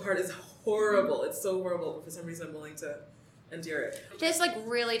initial part is horrible. It's so horrible, but for some reason I'm willing to endure it. This like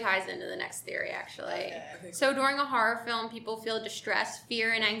really ties into the next theory actually. So during a horror film, people feel distress,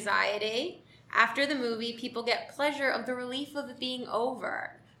 fear, and anxiety. After the movie, people get pleasure of the relief of it being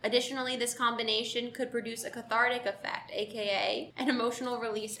over. Additionally, this combination could produce a cathartic effect, aka an emotional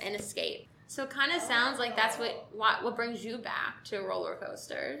release and escape. So it kind of sounds like that's what brings you back to roller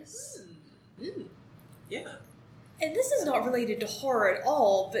coasters. Yeah. And this is not related to horror at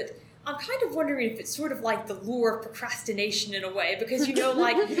all, but I'm kind of wondering if it's sort of like the lure of procrastination in a way, because,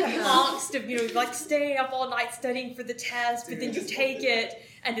 like the angst of, like staying up all night studying for the test, but then you take it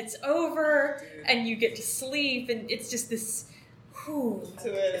and it's over and you get to sleep and it's just this,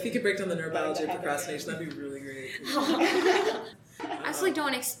 If you could break down the neurobiology of procrastination, that'd be really great. I actually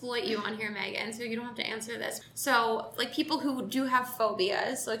don't exploit you on here, Megan, so you don't have to answer this. So, like people who do have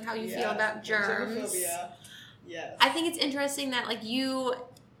phobias, like how you feel about germs. Germophobia. Yes. I think it's interesting that like you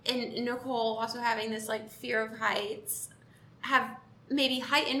and Nicole also having this like fear of heights have maybe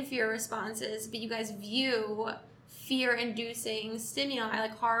heightened fear responses, but you guys view fear-inducing stimuli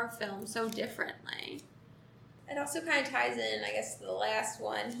like horror films so differently. It also kind of ties in, I guess, the last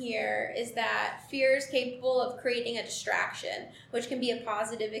one here is that fear is capable of creating a distraction, which can be a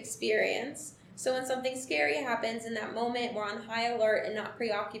positive experience. So when something scary happens in that moment, we're on high alert and not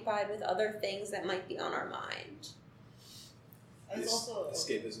preoccupied with other things that might be on our mind. And it's also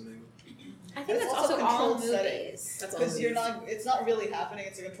escapism. I think that's also all movies. Because it's not really happening,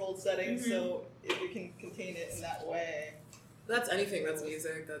 it's a controlled setting, so if you can contain it in that way. That's anything. That's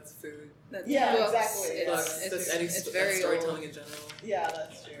music. That's food. That's books, exactly. Books. That's that's storytelling in general. Yeah,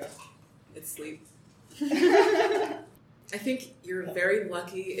 that's true. It's sleep. I think you're very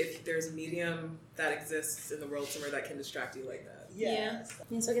lucky if there's a medium that exists in the world somewhere that can distract you like that. Yeah.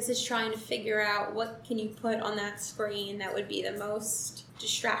 And so I guess it's trying to figure out what can you put on that screen that would be the most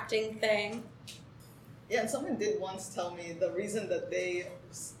distracting thing. Yeah, and someone did once tell me the reason that they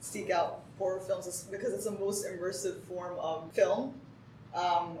seek out horror films is because it's the most immersive form of film.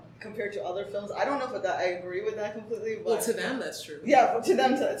 compared to other films. I don't know if I agree with that completely. But Well, to them, that's true. Yeah, but to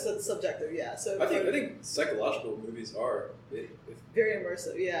them, it's subjective. Yeah. So I think psychological movies are very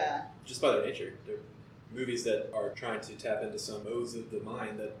immersive. Yeah. Just by their nature, they're movies that are trying to tap into some modes of the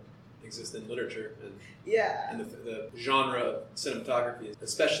mind that exist in literature, and and the genre of cinematography is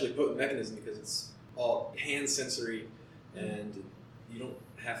especially potent mechanism because it's all hand sensory, and you don't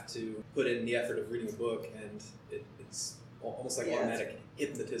have to put in the effort of reading a book, and it's almost like automatic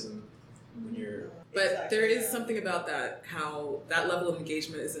hypnotism when you're. But there is something about that, how that level of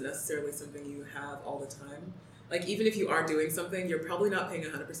engagement isn't necessarily something you have all the time. Like, even if you are doing something, you're probably not paying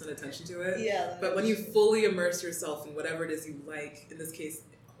 100% attention to it. Yeah. But when you fully immerse yourself in whatever it is you like, in this case,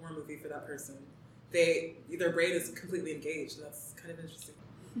 a horror movie for that person, their brain is completely engaged. And that's kind of interesting.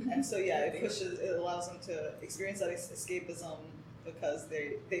 And so, it allows them to experience that escapism because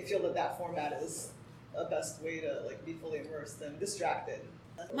they feel that format is a best way to be fully immersed and distracted.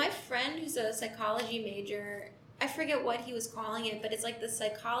 My friend who's a psychology major, I forget what he was calling it, but it's like the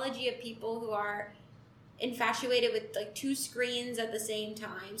psychology of people who are infatuated with two screens at the same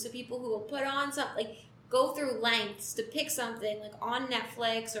time. So people who will put on something, go through lengths to pick something on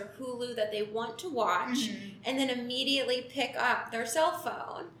Netflix or Hulu that they want to watch, and then immediately pick up their cell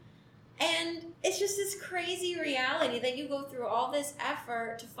phone. And it's just this crazy reality that you go through all this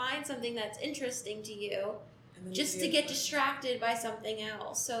effort to find something that's interesting to you just to get distracted by something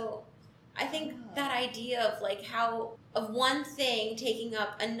else. So I think that idea of of one thing taking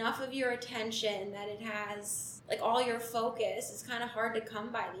up enough of your attention that it has all your focus is kind of hard to come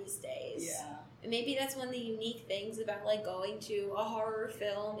by these days. Yeah. And maybe that's one of the unique things about going to a horror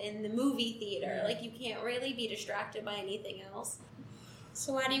film in the movie theater. You can't really be distracted by anything else.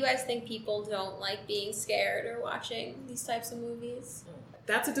 So why do you guys think people don't like being scared or watching these types of movies?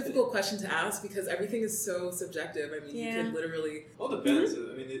 That's a difficult question to ask because everything is so subjective. I mean, you can literally... Well, it depends.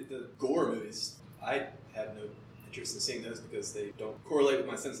 I mean, the gore movies, I have no interest in seeing those because they don't correlate with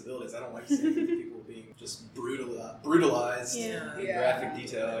my sensibilities. I don't like seeing people being just brutalized in graphic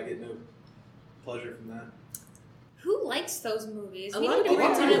detail. I get no pleasure from that. Who likes those movies? A lot of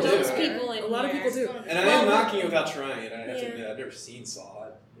people do. And I am knocking it without trying it. I have to admit, I've never seen Saw.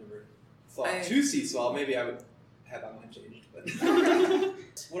 I've never thought to see Saw. Maybe I would have my mind changed. But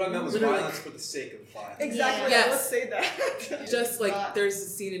what I meant was violence for the sake of violence. Exactly. Yes. Let's say that. Just there's a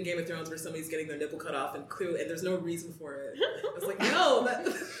scene in Game of Thrones where somebody's getting their nipple cut off and there's no reason for it. I was like, no,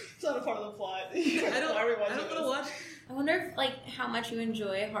 it's not a part of the plot. I don't want to watch. I wonder if how much you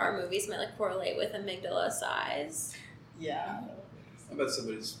enjoy horror movies might correlate with amygdala size. Yeah. I bet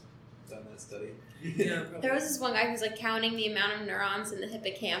somebody's done that study. Yeah, there was this one guy who was like counting the amount of neurons in the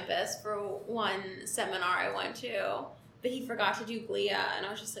hippocampus for one seminar I went to, but he forgot to do glia, and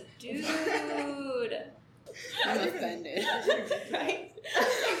I was just like, dude. I'm offended. Right?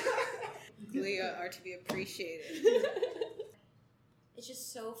 Glia are to be appreciated. It's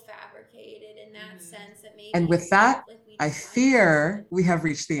just so fabricated in that sense that maybe. And with that, I fear we have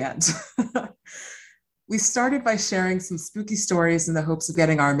reached the end. We started by sharing some spooky stories in the hopes of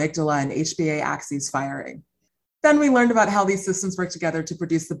getting our amygdala and HPA axes firing. Then we learned about how these systems work together to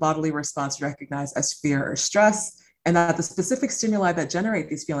produce the bodily response recognized as fear or stress, and that the specific stimuli that generate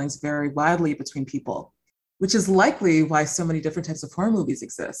these feelings vary widely between people, which is likely why so many different types of horror movies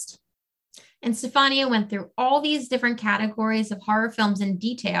exist. And Stefania went through all these different categories of horror films in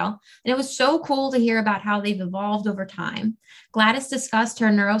detail, and it was so cool to hear about how they've evolved over time. Gladys discussed her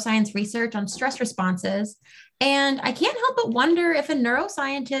neuroscience research on stress responses, and I can't help but wonder if a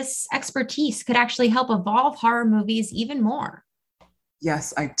neuroscientist's expertise could actually help evolve horror movies even more.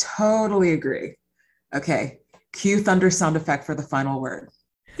 Yes, I totally agree. Okay, cue thunder sound effect for the final word.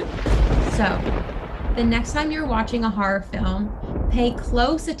 So, the next time you're watching a horror film, pay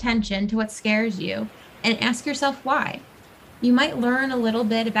close attention to what scares you and ask yourself why. You might learn a little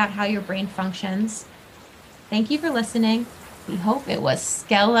bit about how your brain functions. Thank you for listening. We hope it was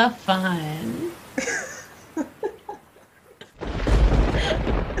Skella fun.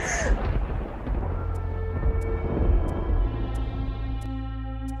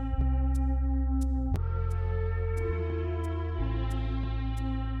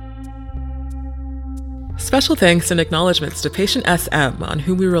 Special thanks and acknowledgements to patient SM, on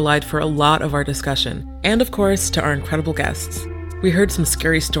whom we relied for a lot of our discussion, and of course to our incredible guests. We heard some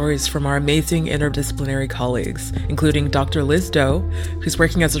scary stories from our amazing interdisciplinary colleagues, including Dr. Liz Doe, who's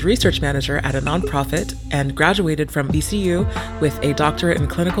working as a research manager at a nonprofit and graduated from VCU with a doctorate in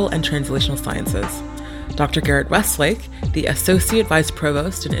clinical and translational sciences. Dr. Garrett Westlake, the Associate Vice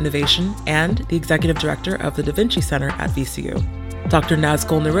Provost in Innovation and the Executive Director of the Da Vinci Center at VCU. Dr.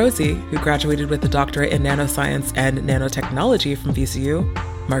 Nazgul Nirozi, who graduated with a doctorate in nanoscience and nanotechnology from VCU,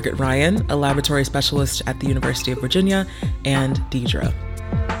 Margaret Ryan, a laboratory specialist at the University of Virginia, and Deidre.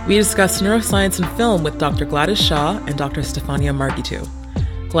 We discussed neuroscience and film with Dr. Gladys Shaw and Dr. Stefania Marghitu.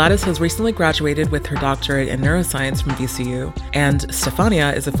 Gladys has recently graduated with her doctorate in neuroscience from VCU, and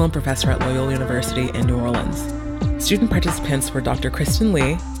Stefania is a film professor at Loyola University in New Orleans. Student participants were Dr. Kristen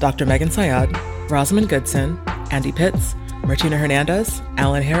Lee, Dr. Megan Syed, Rosamund Goodson, Andy Pitts, Martina Hernandez,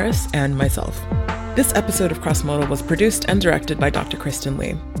 Alan Harris, and myself. This episode of Crossmodal was produced and directed by Dr. Kristen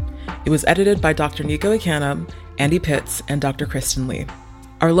Lee. It was edited by Dr. Nico Ikanam, Andy Pitts, and Dr. Kristen Lee.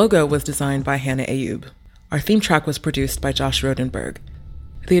 Our logo was designed by Hannah Ayub. Our theme track was produced by Josh Rodenberg.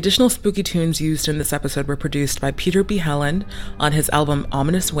 The additional spooky tunes used in this episode were produced by Peter B. Helland on his album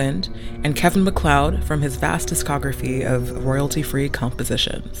Ominous Wind and Kevin MacLeod from his vast discography of royalty-free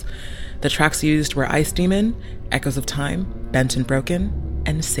compositions. The tracks used were Ice Demon, Echoes of Time, Bent and Broken,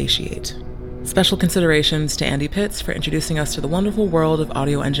 and Satiate. Special considerations to Andy Pitts for introducing us to the wonderful world of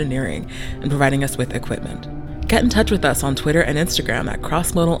audio engineering and providing us with equipment. Get in touch with us on Twitter and Instagram at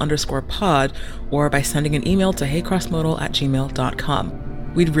crossmodal_pod or by sending an email to heycrossmodal@gmail.com.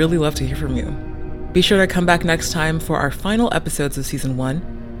 We'd really love to hear from you. Be sure to come back next time for our final episodes of Season 1,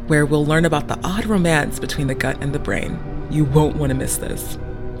 where we'll learn about the odd romance between the gut and the brain. You won't want to miss this.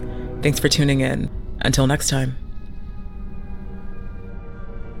 Thanks for tuning in. Until next time.